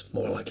wasps,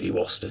 more likely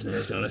wasps, isn't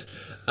it? To be honest.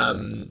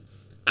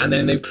 And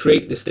then they'd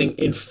create this thing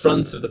in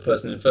front of the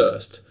person in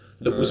first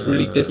that was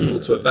really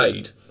difficult to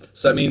evade.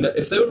 So I mean,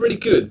 if they were really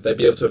good, they'd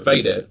be able to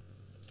evade it.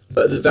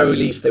 But at the very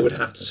least, they would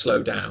have to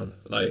slow down.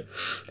 Like,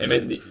 it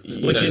meant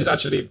that, Which is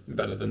actually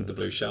better than the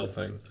blue shell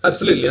thing.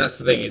 absolutely. And that's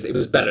the thing is, it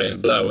was better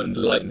in Blow, and the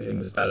lightning thing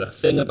was better. The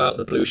thing about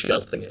the blue shell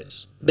thing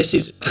is, this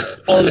is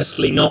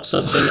honestly not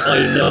something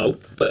I know,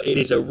 but it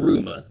is a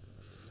rumour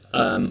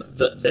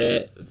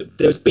that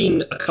there's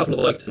been a couple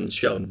of items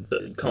shown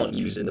that you can't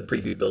use in the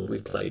preview build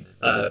we've played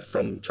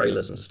from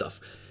trailers and stuff.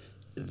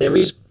 There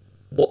is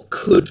what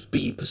could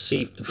be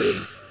perceived to be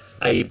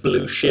a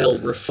blue shell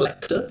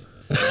reflector.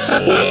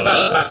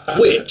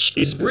 which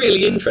is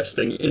really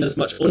interesting in as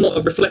much, or not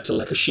a reflector,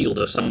 like a shield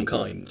of some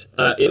kind.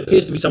 It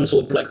appears to be some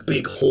sort of like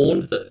big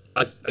horn that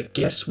I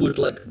guess would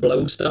like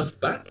blow stuff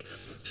back.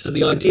 So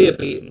the idea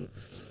being,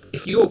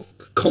 if you're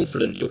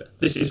confident,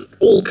 this is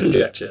all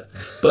conjecture,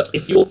 but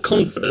if you're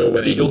confident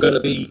that you're going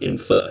to be in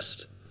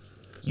first,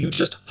 you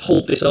just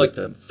hold this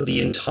item for the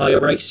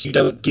entire race. You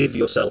don't give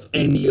yourself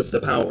any of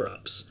the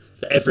power-ups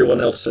that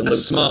everyone else on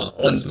That's smart.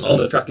 That's smart. on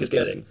the track is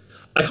getting.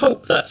 I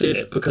hope that's in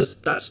it because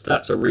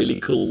that's a really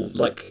cool,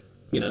 like,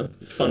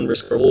 fun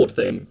risk reward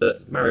thing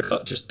that Mario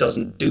Kart just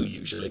doesn't do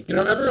usually.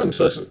 Everyone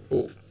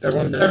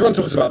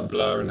talks about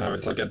Blur and how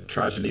it's like a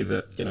tragedy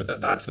that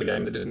that's the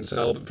game that didn't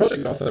sell. But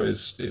Project Gotham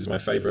is my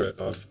favourite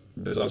of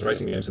Blizzard's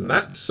racing games, and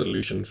that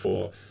solution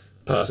for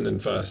person in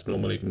first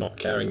normally not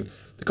caring.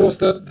 Of course,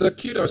 the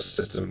kudos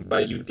system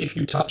where if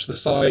you touch the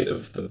side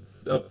of the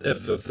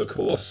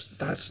course,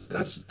 that's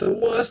the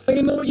worst thing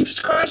in the world. You've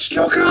scratched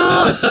your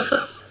car.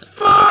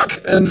 Fuck!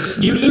 And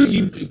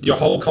your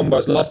whole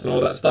combo's lost and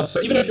all that stuff.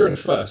 So even if you're in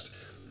first,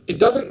 it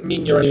doesn't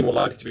mean you're any more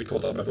likely to be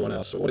caught up with everyone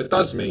else. But what it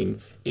does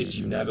mean is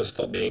you never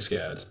stop being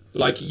scared.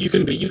 Like you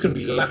can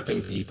be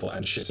lapping people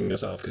and shitting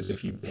yourself because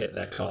if you hit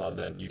their car,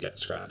 then you get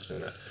scratched.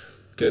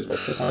 Because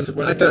what's the point of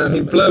winning? I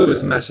mean, Blow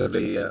was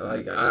massively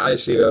I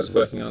was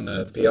working on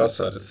the PR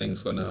side of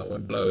things when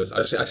Blow was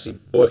actually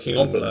working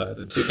on Blur.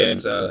 The two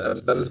games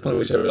that was the point at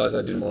which I realised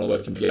I didn't want to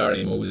work in PR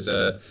anymore. Was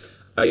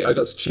I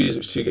got to choose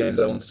which two games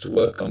I wanted to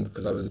work on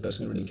because I was the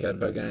person who really cared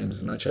about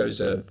games, and I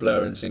chose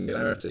Blur and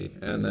Singularity,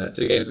 and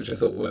two games which I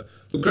thought were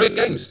great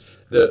games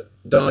that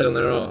died on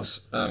their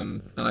arse,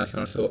 and I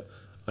kind of thought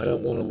I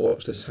don't want to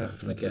watch this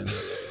happen again.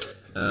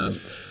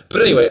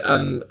 But anyway,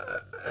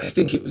 I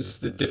think it was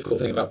the difficult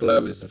thing about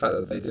Blur was the fact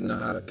that they didn't know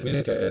how to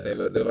communicate it. They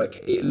were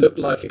like, it looked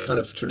like a kind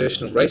of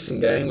traditional racing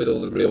game with all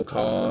the real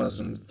cars,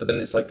 but then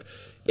it's like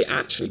it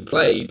actually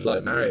played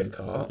like Mario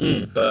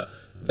Kart, but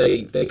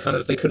they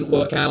couldn't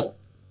work out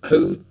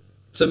who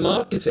to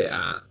market it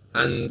at.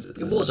 And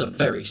it was a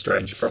very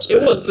strange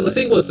prospect. it was, but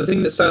the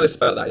thing that's saddest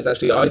about that is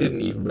actually I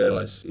didn't even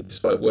realise,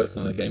 despite working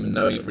on the game and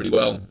knowing it really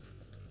well,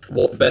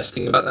 what the best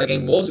thing about that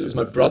game was. It was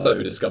my brother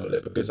who discovered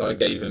it because I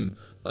gave him,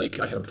 I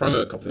had a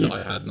promo copy that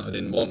I had and I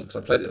didn't want because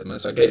I played it with him,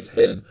 so I gave it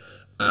to him.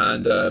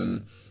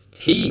 And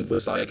he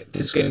was like,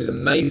 this game is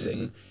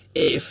amazing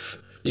if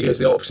you go to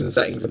the option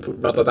settings and put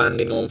rubber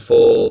banding on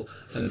full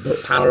and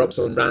put power-ups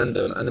on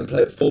random and then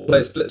play it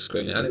 4-player split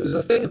screen. And it was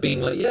a thing of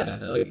being like, yeah,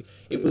 like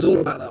it was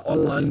all about that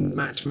online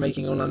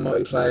matchmaking, online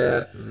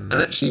multiplayer. And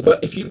actually,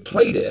 but if you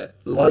played it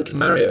like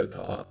Mario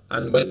Kart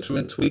and went through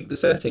and tweaked the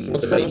settings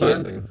What's to rubber make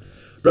banding?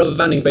 Rubber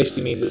banding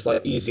basically means it's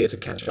like easier to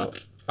catch up.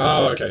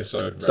 Oh, okay.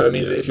 So It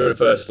means that if you're in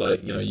first,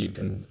 like, you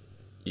can,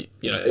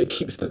 it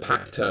keeps the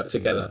pack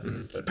together.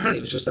 But apparently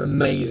it was just an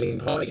amazing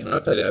party, and I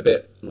played it a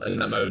bit in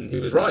that mode, and he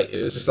was right.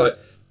 It was just like,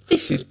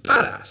 this is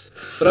badass.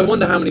 But I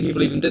wonder how many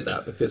people even did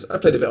that, because I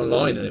played a bit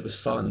online and it was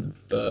fun,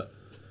 but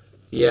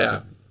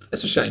yeah,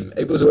 it's a shame.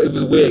 It was a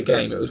weird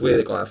game. It was weird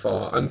it got that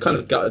far. I'm kind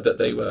of gutted that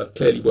they were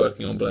clearly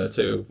working on Blur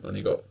 2 when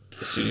they got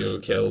the studio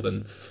killed,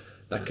 and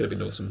that could have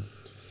been awesome.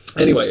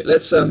 Anyway,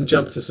 let's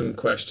jump to some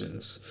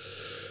questions.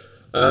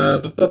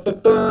 I'm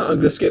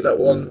going to skip that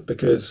one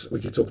because we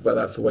could talk about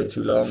that for way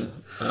too long.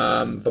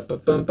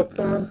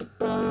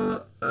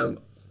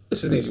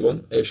 This is an easy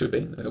one. It should be.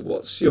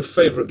 What's your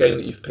favourite game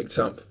that you've picked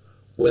up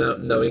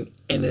without knowing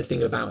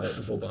anything about it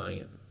before buying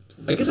it?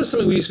 I guess that's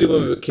something we used to do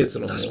when we were kids a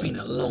lot. That's been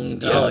a long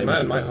yeah, time.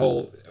 man,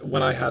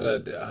 when I had a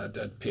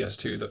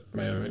PS2 that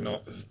may or may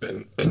not have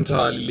been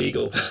entirely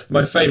legal,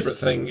 my favourite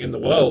thing in the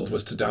world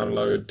was to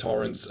download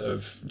torrents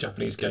of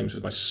Japanese games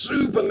with my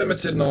super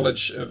limited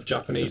knowledge of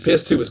Japanese.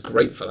 PS2 was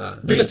great for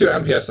that. PS2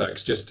 and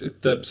PSX, just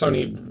the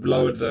Sony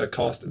lowered the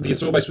cost. The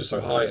install base was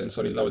so high, and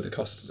Sony lowered the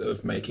cost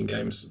of making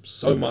games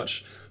so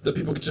much that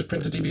people could just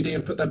print a DVD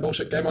and put their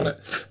bullshit game on it,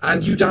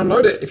 and you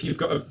download it if you've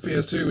got a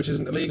PS2, which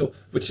isn't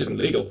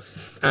legal,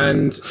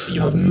 and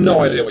you have no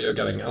idea what you're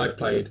getting. And I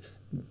played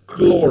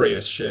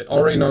glorious shit.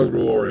 Ori no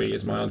Ruori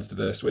is my answer to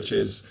this, which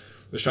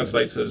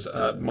translates as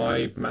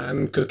my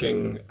man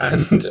cooking,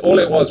 and all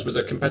it was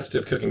a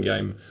competitive cooking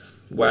game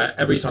where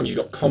every time you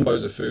got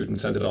combos of food and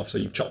sent it off, so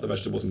you've chopped the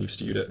vegetables and you've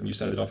stewed it and you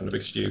send it off in a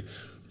big stew.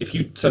 If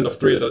you send off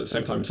 3 of those at the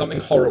same time, something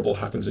horrible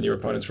happens in your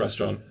opponent's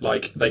restaurant,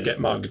 like they get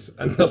mugged,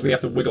 and you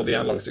have to wiggle the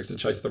analog sticks to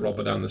chase the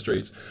robber down the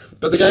streets.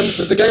 But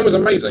the game was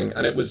amazing,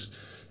 and it was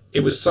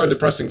so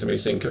depressing to me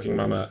seeing Cooking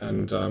Mama,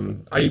 and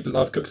I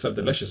love Cook Serve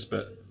Delicious,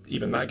 but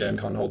even that game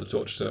can't hold a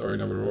torch to Ori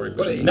no Ruori,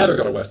 which never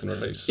got a Western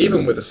release.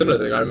 Even with a similar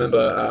thing, I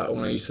remember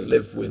when I used to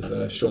live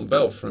with Sean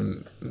Bell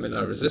from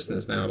Midnight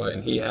Resistance now,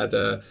 and he had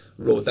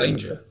Raw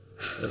Danger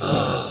as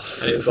well.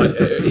 And it was like,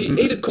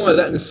 he'd acquired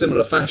that in a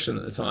similar fashion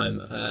at the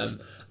time,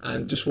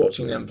 and just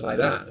watching them play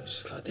that, it was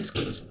just like, this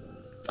game's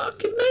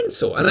fucking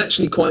mental, and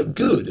actually quite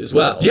good as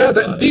well. Yeah,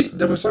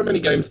 there were so many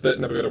games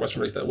that never got a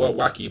Western release that were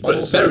wacky, but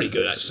also very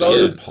good, actually,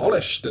 so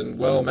polished and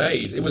well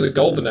made. It was a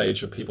golden age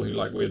for people who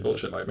like weird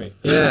bullshit like me.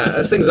 Yeah,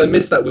 that's things I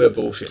miss that weird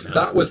bullshit now.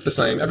 That was the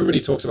same. Everybody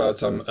talks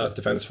about Earth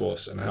Defense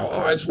Force and how,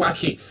 it's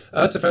wacky.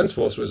 Earth Defense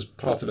Force was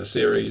part of a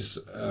series.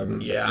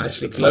 Yeah,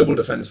 actually, Global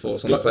Defense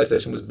Force on the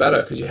PlayStation was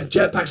better because you had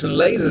jetpacks and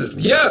lasers.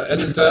 Yeah,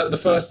 and the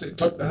first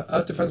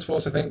Earth Defense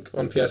Force, I think,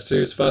 on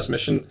PS2's first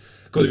mission.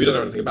 Of course, if you don't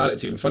know anything about it,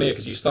 it's even funnier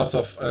because you start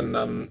off on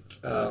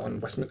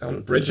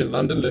a bridge in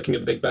London looking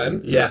at Big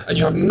Ben. Yeah. And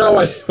you have no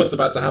idea what's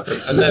about to happen.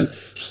 And then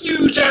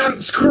huge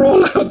ants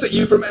crawl out at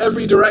you from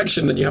every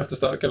direction and you have to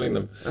start killing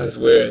them. That's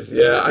weird.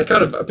 Yeah,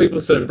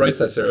 people still embrace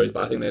that series,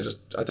 but I think they're just,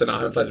 I don't know, I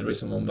haven't played the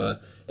recent one,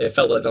 but it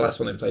felt like the last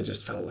one they played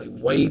just felt like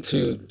way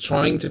too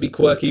trying to be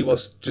quirky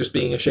whilst just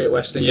being a shit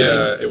Western game.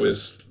 Yeah,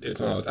 it's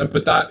not.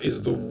 But that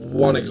is the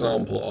one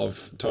example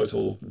of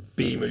total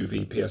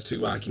B-movie PS2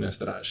 wackiness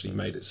that actually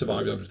made it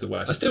survive over to the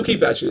West. I still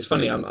keep it, actually. It's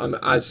funny. I'm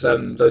as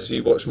those of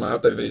you who watch my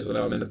update videos will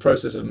know, I'm in the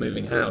process of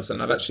moving house,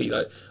 and I've actually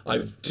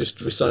I've just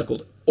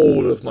recycled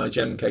all of my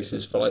gem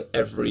cases for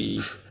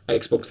every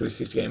Xbox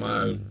 360 game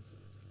I own.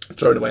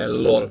 Thrown away a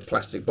lot of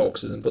plastic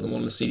boxes and put them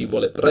on the CD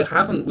wallet, but I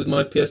haven't with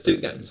my PS2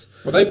 games.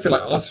 Well, they feel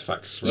like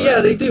artifacts, right? Yeah,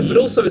 they do, but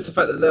also it's the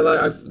fact that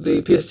they're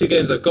the PS2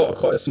 games I've got are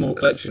quite a small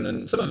collection,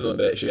 and some of them are a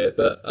bit shit,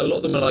 but a lot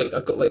of them are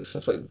I've got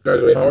stuff like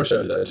Gregory Horror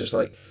Show that are just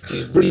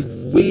these really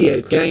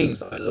weird games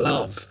that I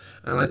love,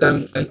 and I have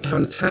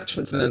an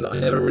attachment to them that I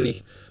never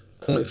really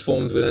quite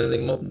formed with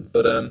anything modern.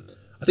 But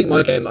I think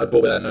my game that I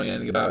bought without knowing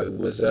anything about it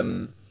was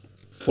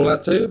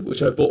Fallout 2,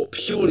 which I bought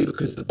purely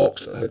because the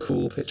box had a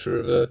cool picture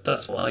of a...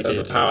 That's what I did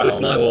with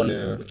power my one,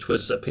 yeah. which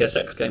was a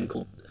PSX game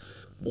called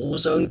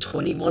Warzone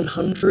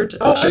 2100.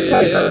 Oh, I played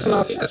that. That's an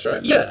RTS,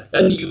 right? Yeah,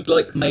 and you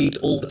made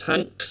all the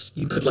tanks.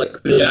 You could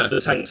build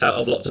the tanks out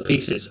of lots of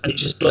pieces, and it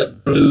just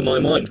blew my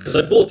mind because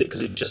I bought it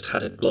because it just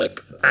had a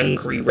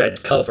angry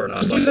red cover, and I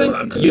was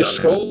like, you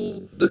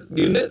control the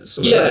units?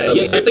 Yeah,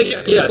 I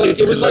think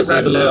It was like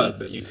Red Alert. Alert,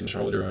 but you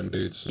controlled your own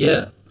dudes.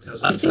 Yeah.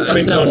 I think I mean,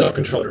 that's now not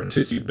controlled your own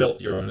dudes. You built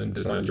your own and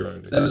designed your own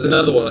dudes. There was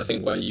another one, I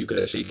think, where you could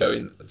actually go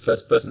in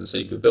first person, so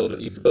you could build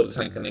a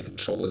tank and then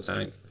control the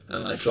tank.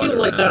 And I feel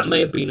like that may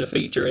have been a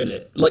feature in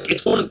it.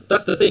 It's one.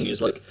 That's the thing is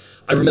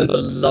I remember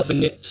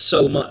loving it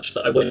so much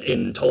that I went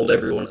in and told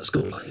everyone at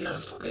school fucking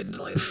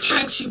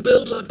tanks you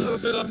build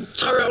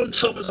turret on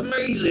top, it's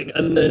amazing.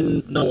 And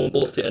then no one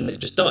bought it and it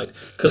just died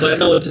because I had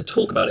no one to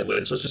talk about it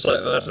with. So I was just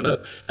I don't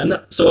know. And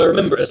so I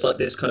remember it's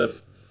this kind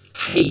of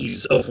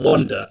haze of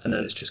wonder, and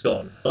then it's just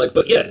gone. Like,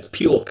 but yeah, it's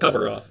pure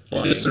cover art.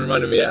 It just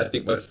reminded me, I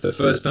think the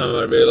first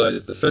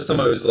time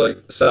I was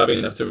like savvy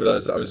enough to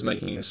realise that I was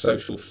making a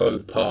social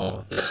faux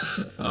pas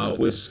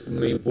was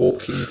me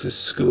walking to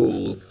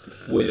school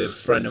with a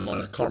friend of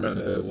mine. I can't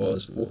remember who it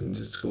was. Walking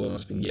to school, I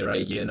must have been year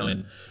 8, year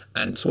 9,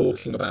 and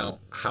talking about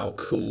how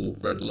cool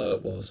Red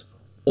Alert was.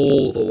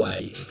 All the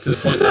way to the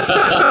point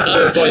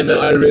that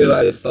I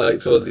realised, like,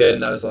 towards the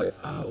end, I was like,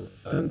 oh,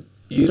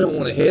 you don't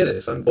want to hear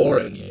this, I'm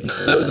boring you. And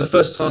that was the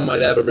first time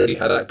I'd ever really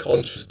had that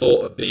conscious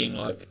thought of being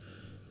like,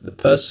 the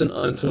person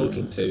I'm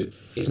talking to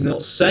is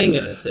not saying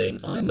anything,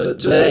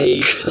 but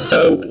they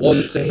don't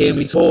want to hear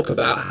me talk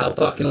about how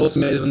fucking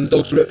awesome it is when the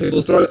dogs rip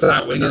people's throats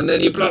out and then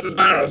you blow the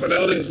barrels and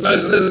everything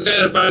explodes and there's a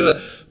giant barrel.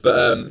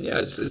 But yeah,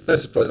 it's no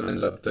surprise I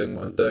ended up doing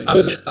what I'm doing. I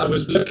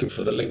was looking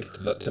for the link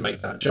to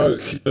make that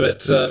joke,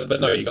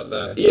 but no, you got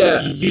there.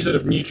 Yeah. You sort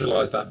of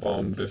neutralised that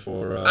bomb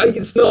before.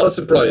 It's not a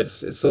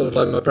surprise. It's sort of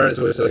like my parents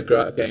always said I'd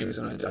grow out of games,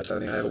 and I don't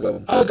think I ever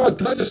will. Oh God,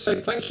 can I just say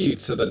thank you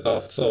to the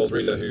Daft Souls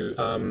reader who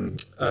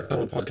a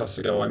couple of podcasts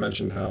ago I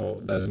mentioned how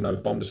there's no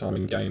bomb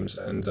disarming games,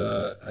 and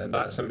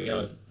that sent me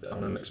on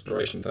an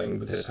exploration thing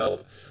with his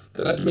help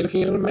that led to me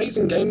looking at an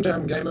amazing game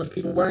jam game of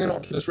people wearing an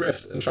Oculus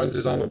Rift and trying to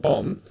disarm a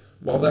bomb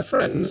while their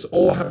friends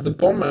all have the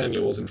bomb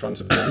manuals in front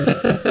of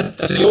them.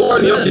 So you're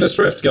wearing the Oculus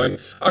Rift going,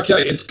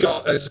 okay, it's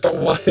got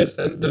wires,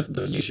 and the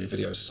YouTube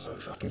video is so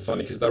fucking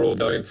funny because they're all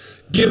going,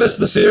 give us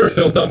the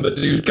serial number,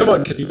 dude, come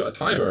on, because you've got a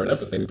timer and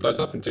everything, it blows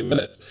up in 2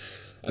 minutes.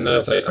 And then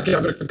I'll say, okay,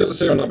 I've got the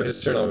serial number, here's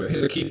the serial number,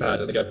 here's a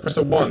keypad, and they go, press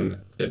a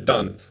 1, they're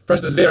done.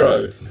 Press the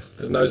 0,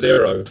 there's no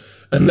 0.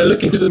 And they're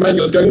looking through the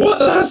manuals going, what,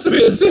 there has to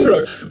be a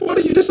 0, what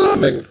are you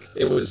disarming?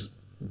 It was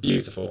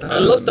beautiful. I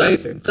love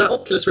that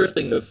Oculus Rift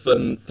thing of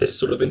this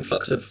sort of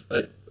influx of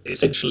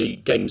essentially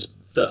games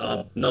that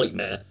are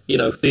nightmare. You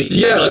know,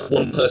 like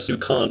one person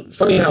who can't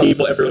perceive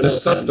what everyone else. The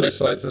stuff that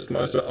excites us the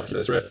most about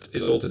Oculus Rift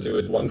is all to do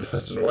with one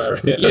person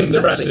wearing it, Yeah, and the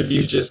exactly. rest of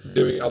you just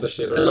doing other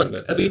shit around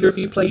it. Have either of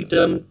you played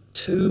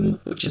Tomb,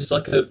 which is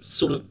like a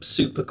sort of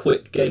super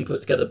quick game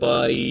put together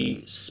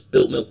by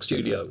Spilt Milk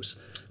Studios,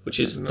 which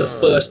is the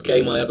first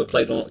game I ever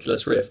played on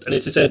Oculus Rift, and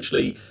it's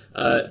essentially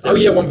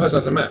one person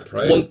has a map,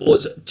 right?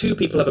 Two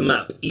people have a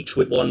map, each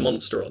with one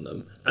monster on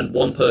them, and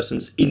one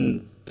person's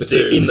in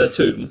the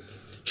tomb,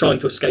 trying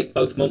to escape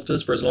both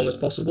monsters for as long as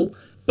possible.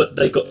 But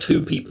they've got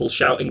two people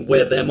shouting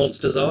where their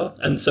monsters are,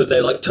 and so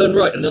they're like, turn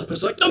right, and the other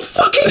person's like, no,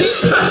 fucking,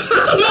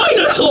 it's a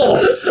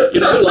Minotaur! You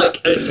know, like,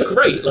 it's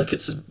great, like,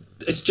 it's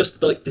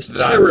just like this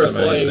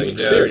terrifying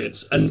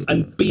experience,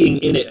 and being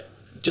in it,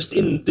 just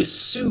in this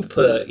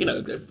super, you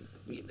know,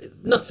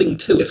 nothing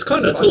to it. It's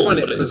kind of, I find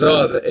it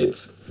bizarre that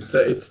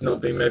it's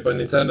not being made by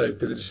Nintendo,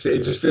 because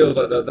it just feels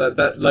like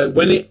that like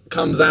when it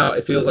comes out,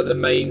 it feels like the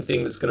main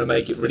thing that's going to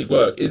make it really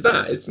work is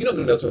you're not going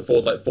to be able to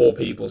afford like 4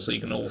 people so you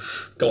can all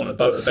go on a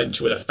boat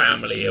adventure with a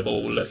family of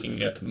all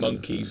looking at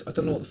monkeys. I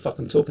don't know what the fuck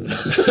I'm talking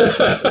about.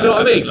 You know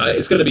what I mean? Like,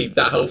 it's going to be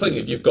that whole thing.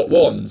 If you've got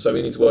one, so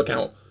we need to work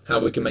out how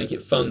we can make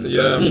it fun for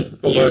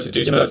you to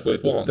do stuff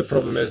with one. The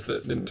problem is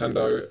that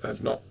Nintendo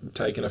have not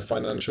taken a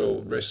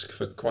financial risk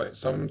for quite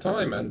some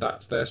time, and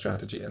that's their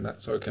strategy, and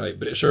that's okay.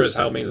 But it sure as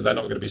hell means they're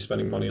not going to be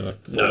spending money on a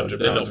 £400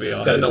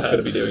 VR. They're not going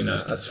to be doing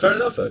that. That's fair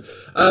enough,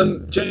 though.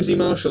 James E.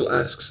 Marshall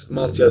asks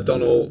Marty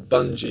O'Donnell,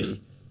 Bungie.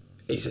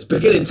 He says,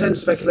 begin intense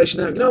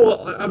speculation now. You know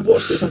what? I've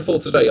watched this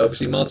unfold today.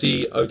 Obviously,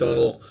 Marty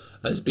O'Donnell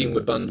has been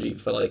with Bungie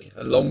for like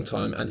a long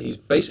time, and he's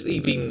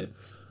basically been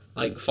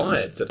like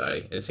fired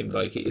today. It seemed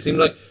like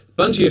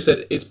Bungie have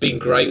said it's been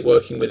great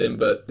working with him,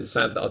 but it's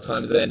sad that our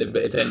time is ending.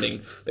 But it's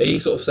ending. But he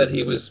sort of said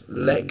he was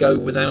let go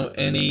without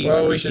any.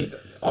 Well, we should.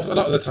 A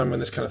lot of the time when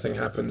this kind of thing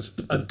happens,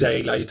 a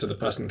day later the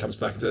person comes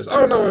back and says,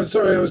 "Oh no, I'm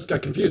sorry, I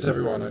confused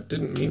everyone. I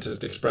didn't mean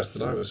to express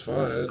that I was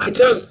fired."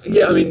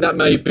 Yeah, I mean that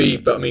may be,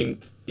 but I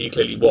mean he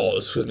clearly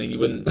was. I mean, you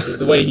wouldn't.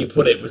 The way he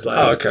put it was like,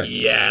 oh, okay.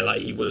 Yeah,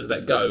 like he was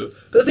let go.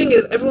 But the thing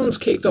is, everyone's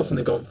kicked off and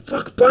they've gone,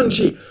 "Fuck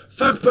Bungie!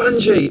 Fuck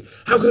Bungie!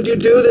 How could you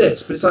do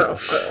this?" But it's like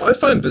I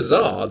find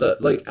bizarre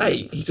that like,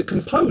 he's a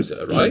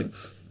composer, right?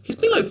 He's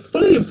been like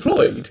fully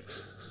employed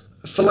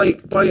for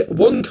like by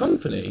one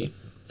company.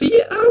 When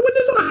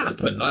does that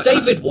happen? Like,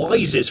 David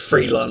Wise is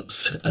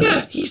freelance,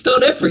 and he's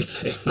done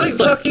everything. Like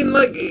fucking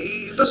like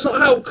that's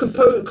not how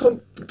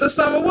that's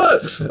not how it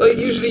works. Like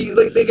usually,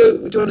 like they go,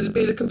 "Do you want to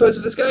be the composer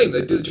of this game?"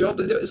 They do the job.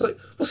 They do it. It's like,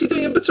 what's he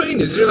doing in between?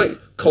 Is he doing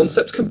like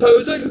concept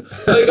composing?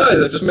 Like guys,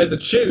 I just made a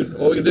tune.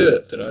 What are we gonna do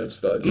it? Don't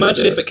know.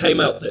 Imagine if it came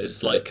out that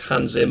it's like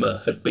Hans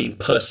Zimmer had been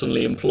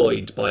personally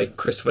employed by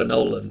Christopher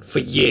Nolan for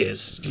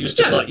years. He was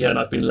just like, and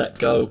I've been let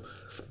go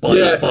by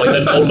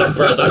the Nolan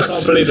brothers. I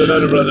can't believe the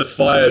Nolan brothers have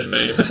fired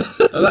me.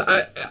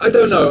 I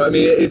don't know. I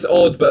mean, it's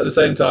odd, but at the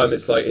same time,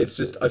 it's like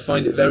I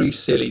find it very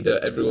silly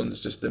that everyone's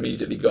just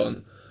immediately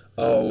gone,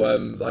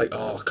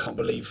 I can't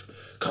believe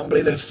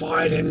they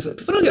fired him. It's like,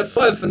 people don't get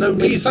fired for no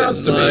reason. It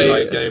sounds to me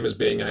like gamers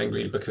being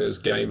angry because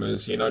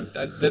gamers, you know,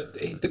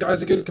 the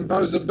guy's a good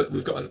composer, but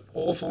we've got an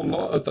awful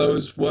lot of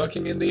those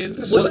working in the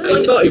industry. Well,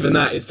 it's not even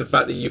that. It's the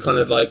fact that you kind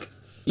of like,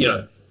 you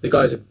know, the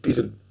guy's he's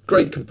a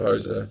great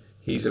composer.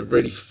 He's a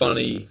really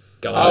funny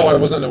guy. Oh, I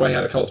wasn't aware he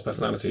had a cult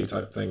personality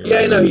type thing.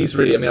 Yeah, no, he's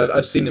really. I mean,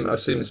 I've seen him.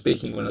 I've seen him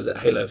speaking when I was at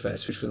Halo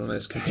Fest, which was the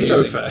most confusing.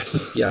 Halo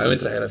Fest. Yeah, I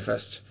went to Halo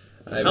Fest.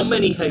 How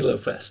many Halo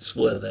Fests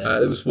were there?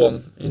 There was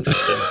one,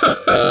 Interesting.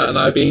 and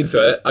I've been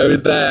to it. I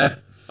was there.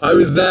 I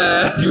was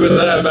there. You were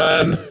there,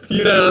 man.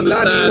 You don't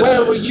Laddie, understand.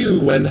 where were you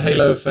when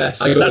Halo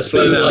Fest? I got That's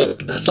flown being out.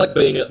 like that's like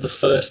being at the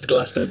first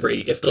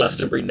Glastonbury if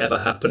Glastonbury never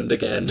happened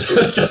again. It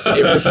was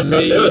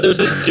me. There was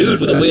this dude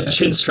with a weird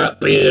chin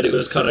strap beard. It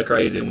was kind of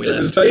crazy, and we It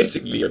was left.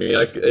 basically, I mean,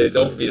 it's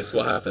obvious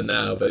what happened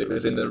now, but it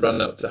was in the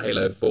run-up to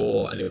Halo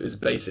 4, and it was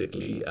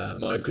basically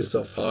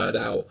Microsoft hired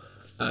out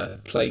a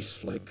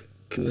place like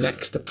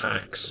next to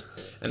PAX,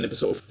 and it was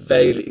sort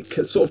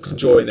of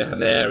conjoined. They had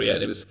an area,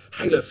 and it was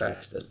Halo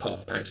Fest as part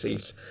of PAX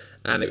East,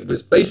 and it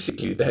was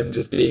basically them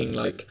just being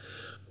like,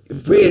 you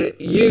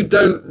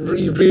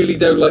really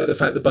don't like the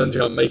fact that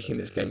Bungie aren't making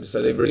this game,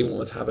 so they really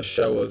wanted to have a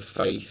show of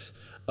faith.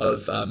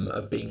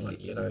 Of being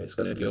like, it's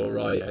going to be all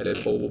right. Halo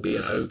 4 will be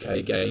an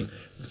okay game.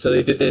 So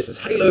they did this as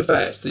Halo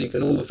Fest, so you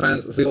can they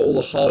got all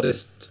the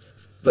hardest,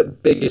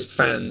 but biggest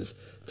fans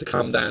to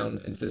come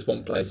down into this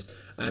one place.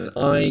 And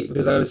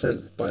because I was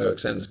sent by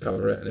OXM to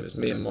cover it, and it was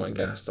me and Mike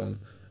Gaston,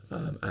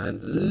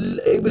 and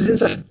it was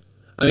insane.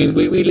 I mean,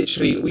 we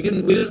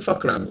didn't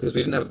fuck around because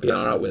we didn't have a PR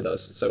out with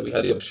us, so we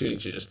had the opportunity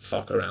to just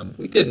fuck around.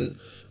 We didn't.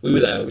 We were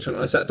there.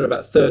 I sat through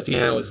about 30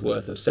 hours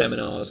worth of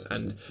seminars,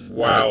 and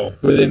Wow.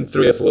 within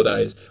 3 or 4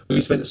 days, we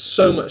spent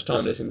so much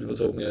time listening to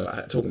people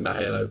talking about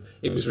Halo.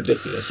 It was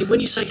ridiculous. See, when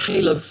you say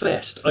Halo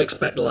Fest, I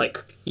expect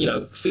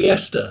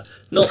fiesta,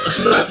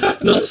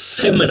 not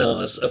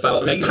seminars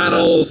about Halo.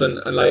 Panels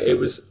and like it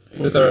was.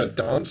 Was there a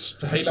dance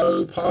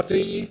Halo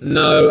party?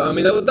 No, I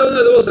mean there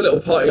was a little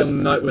party on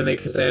the night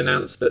because they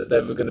announced that they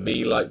were going to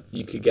be like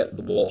you could get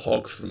the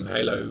Warthog from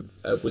Halo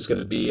was going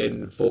to be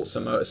in Forza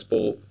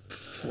Motorsport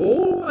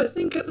 4, I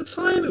think at the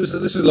time. This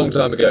was a long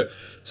time ago.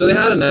 So they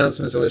had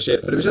announcements and all this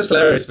shit, but it was just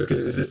hilarious because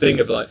it was this thing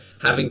of like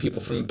having people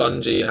from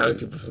Bungie and having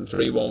people from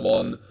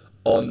 311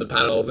 on the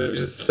panels, and it was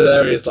just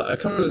hilarious. Like I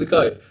can't remember the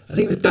guy. I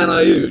think it was Dan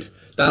Aoud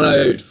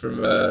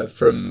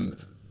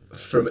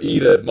from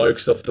either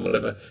Microsoft or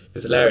whatever. It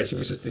was hilarious. He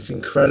was just this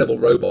incredible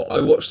robot. I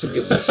watched him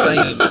give the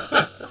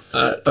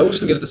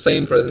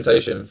same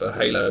presentation for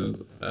Halo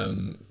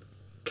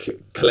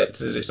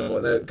Collector's Edition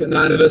or the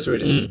Anniversary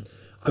Edition.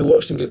 I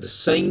watched him give the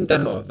same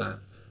demo of that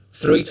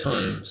 3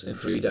 times in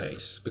 3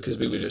 days because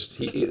we were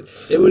just.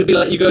 It would be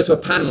like you go to a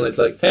panel and it's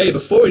like, hey,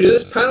 before we do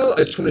this panel,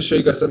 I just want to show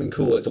you guys something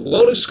cool. It's a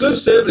world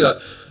exclusive. And you're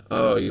like,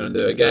 oh, you're gonna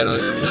do it again?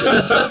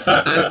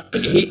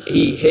 And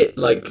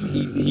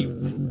he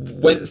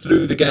went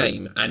through the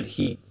game and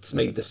he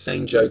made the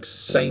same jokes,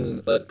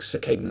 same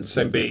cadence,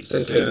 Same beats,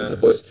 of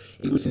voice.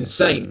 It was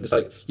insane. It was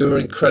like you're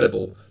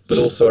incredible, but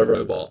also a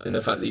robot in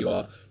the fact that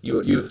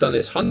you've done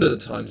this hundreds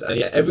of times, and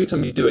yet every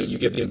time you do it, you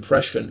give the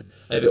impression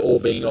of it all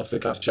being off the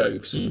cuff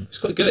jokes. He's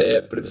quite good at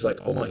it, but it was like,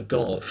 oh my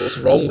god, what's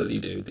wrong with you,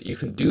 dude? That you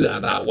can do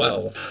that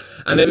well.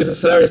 And there was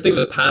this hilarious thing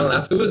with the panel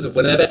afterwards. Of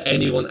whenever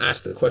anyone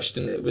asked a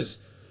question, it was.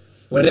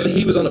 Whenever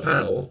he was on a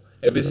panel,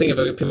 it'd be the thing of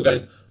people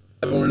going,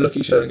 everyone would look at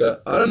each other and go,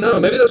 I don't know,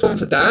 maybe that's one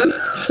for Dan.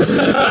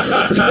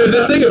 Because there's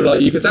this thing of like,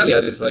 you could tell he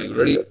had this like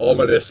really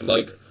ominous,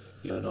 like,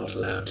 you're not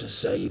allowed to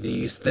say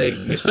these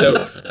things.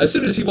 So as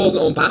soon as he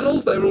wasn't on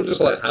panels, they were all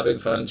just like having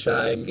fun,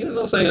 chatting,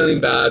 not saying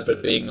anything bad,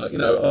 but being like,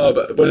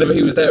 but whenever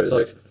he was there, it was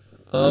like,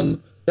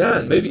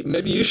 Dan,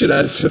 maybe you should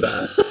answer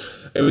that.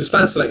 It was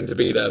fascinating to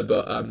be there,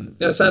 but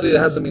sadly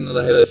there hasn't been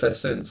another Halo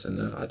Fest since,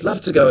 and I'd love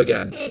to go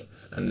again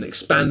and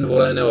expand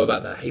what I know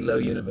about the Halo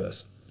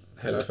universe.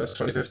 Halo Fest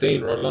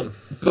 2015, roll on.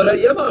 But I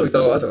think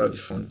that'd be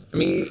fun. I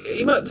mean,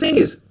 the thing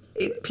is,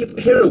 people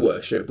hero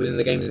worship within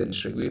the games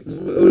industry.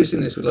 We've always seen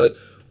this with like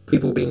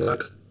people being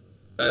like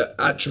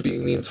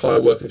attributing the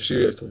entire work of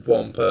studios to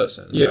one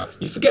person. Yeah.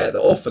 You forget that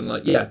often,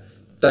 like,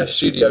 their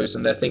studios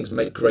and their things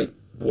make great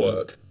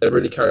work. They're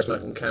really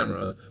charismatic on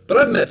camera. But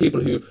I've met people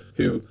who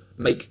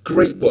make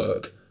great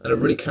work and are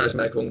really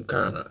charismatic on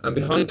camera, and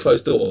behind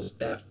closed doors,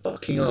 they're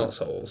fucking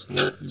assholes.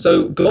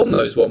 So God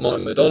knows what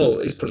Martin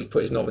McDonald he's probably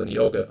put his knob in the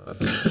yogurt, I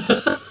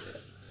think.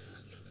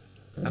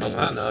 And on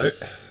that note,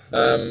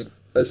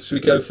 Should we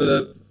go for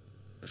the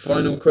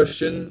final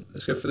question?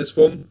 Let's go for this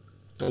one.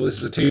 well, this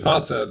is a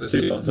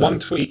two-parter. One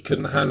tweet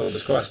couldn't handle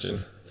this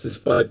question. This is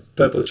by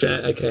Purple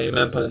Chair, aka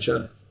Man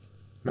Puncher.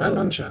 Man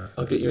Puncher.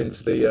 I'll get you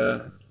into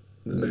the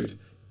mood.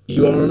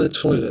 You are on a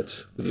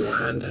toilet with your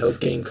handheld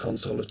game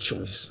console of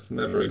choice. It's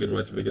never a good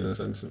way to begin a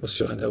sentence. What's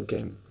your handheld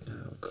game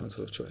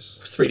console of choice?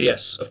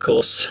 3DS, of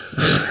course.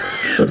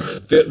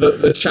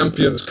 the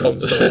Champions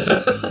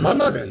console. Mine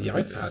might be the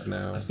iPad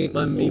now. I think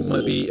mine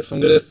might be, if I'm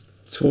going to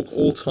talk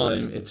all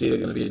time, it's either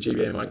going to be a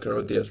GBA Micro or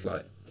a DS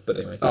Lite. But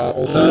anyway.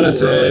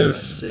 Alternative. Right,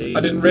 I see.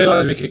 I didn't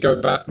realise we could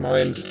go back.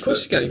 Mine's. Of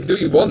course you can do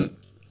what you want.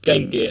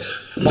 Game Gear.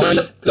 Mine,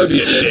 don't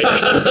be a dick.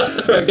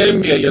 At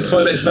Game Gear, your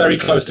toilet is very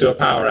close to a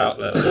power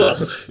outlet. Well,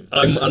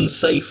 I'm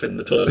unsafe in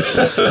the toilet.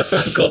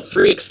 I've got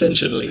 3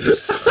 extension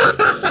leads.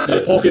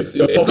 Your pockets.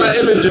 It's that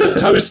image of a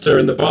toaster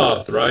in the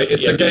bath, right?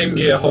 It's Yeah. a Game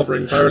Gear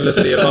hovering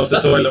perilously above the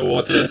toilet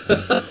water.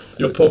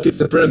 Your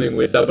pockets are brimming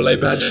with AA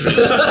batteries.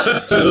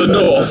 To the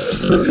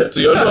north,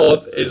 to your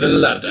north is a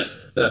ladder.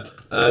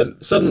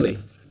 Suddenly,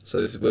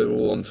 so this is, we're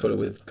all on toilet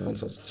with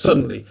consoles.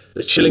 Suddenly,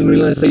 the chilling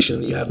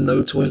realization that you have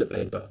no toilet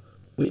paper.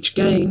 Which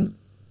game,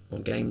 or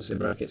games in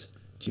brackets,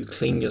 do you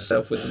clean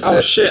yourself with instead?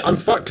 Oh shit, I'm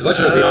fucked because I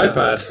chose the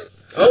iPad.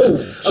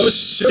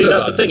 See,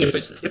 that's the thing.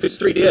 If it's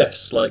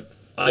 3DS, like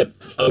I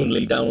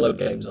only download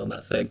games on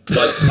that thing.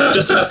 Like,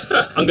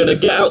 I'm gonna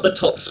get out the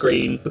top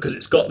screen because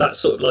it's got that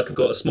sort of like I've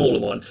got a smaller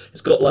one.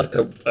 It's got like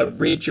a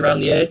ridge around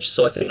the edge,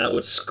 so I think that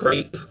would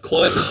scrape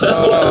quite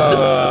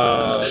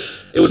well.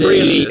 It would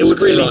really do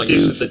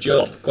the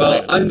job.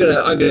 Well, I'm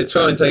gonna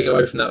try and take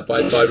away from that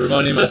by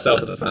reminding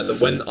myself of the fact that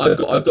when I've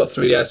got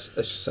 3DS,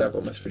 let's just say I've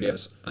got my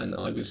 3DS, and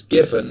I was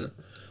given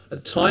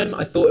at the time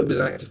I thought it was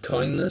an act of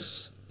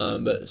kindness,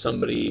 but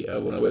somebody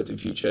when I worked in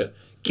Future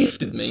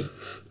gifted me.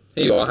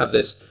 Here you go, I have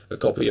a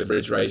copy of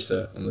Ridge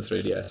Racer on the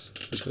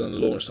 3DS, which was on the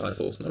launch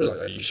titles, and I was like,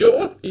 are you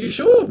sure? Are you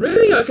sure?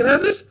 Really? I can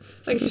have this?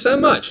 Thank you so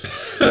much.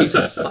 Piece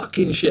of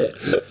fucking shit.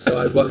 So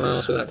I wiped my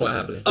ass with that quite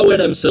happily.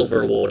 O&M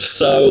Silver Award,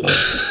 so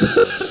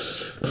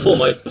before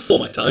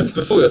my time.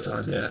 Before your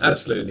time, yeah,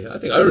 absolutely. I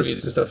think I reviewed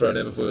some stuff for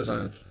O&M before your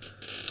time.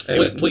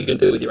 Anyway, What are you going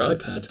to do with your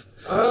iPad?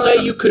 Say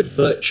you could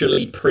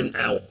virtually print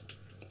out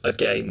a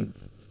game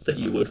that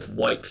you would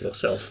wipe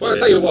yourself Well, I'll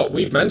with. tell you what,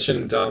 we've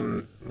mentioned,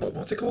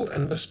 what's it called?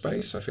 Endless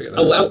Space? I forget that.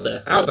 Oh, Out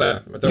There. Out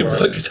There. You can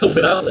wipe yourself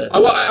with Out There.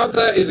 Well, Out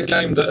There is a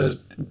game that has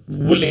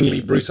willingly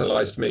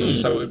brutalised me,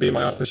 so it would be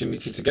my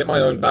opportunity to get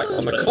my own back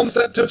on the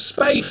concept of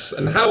space.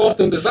 And how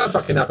often does that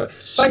fucking happen?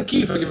 Thank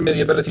you for giving me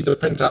the ability to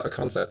print out the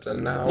concept,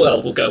 and now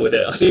Well, we'll go with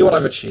it. see what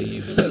I've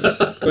achieved.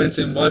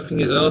 Quentin wiping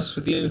his ass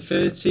with the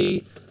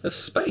infinity of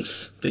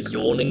space. The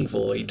yawning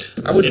void.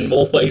 would- In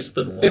more ways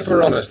than one. If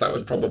we're honest, that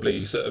would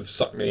probably sort of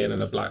suck me in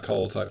a black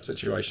hole type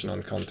situation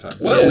on Contact.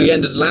 Well, we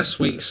ended last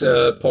week's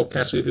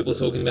podcast with people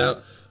talking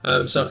about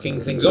sucking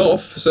things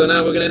off, so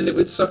now we're going to end it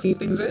with sucking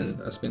things in.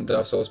 That's been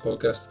Daft Souls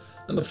podcast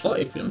number 5.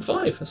 We've done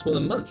 5. That's more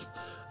than a month.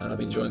 And I've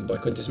been joined by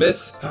Quentin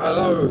Smith.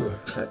 Hello.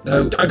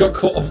 No, I got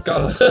caught off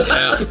guard.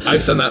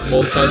 I've done that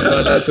more times than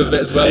I'd like to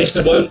admit as well.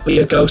 This won't be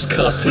a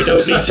Ghostcast. We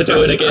don't need to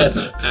do it again.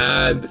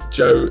 And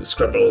Joe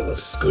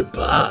Scrubbles.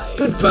 Goodbye.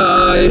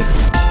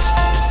 Goodbye.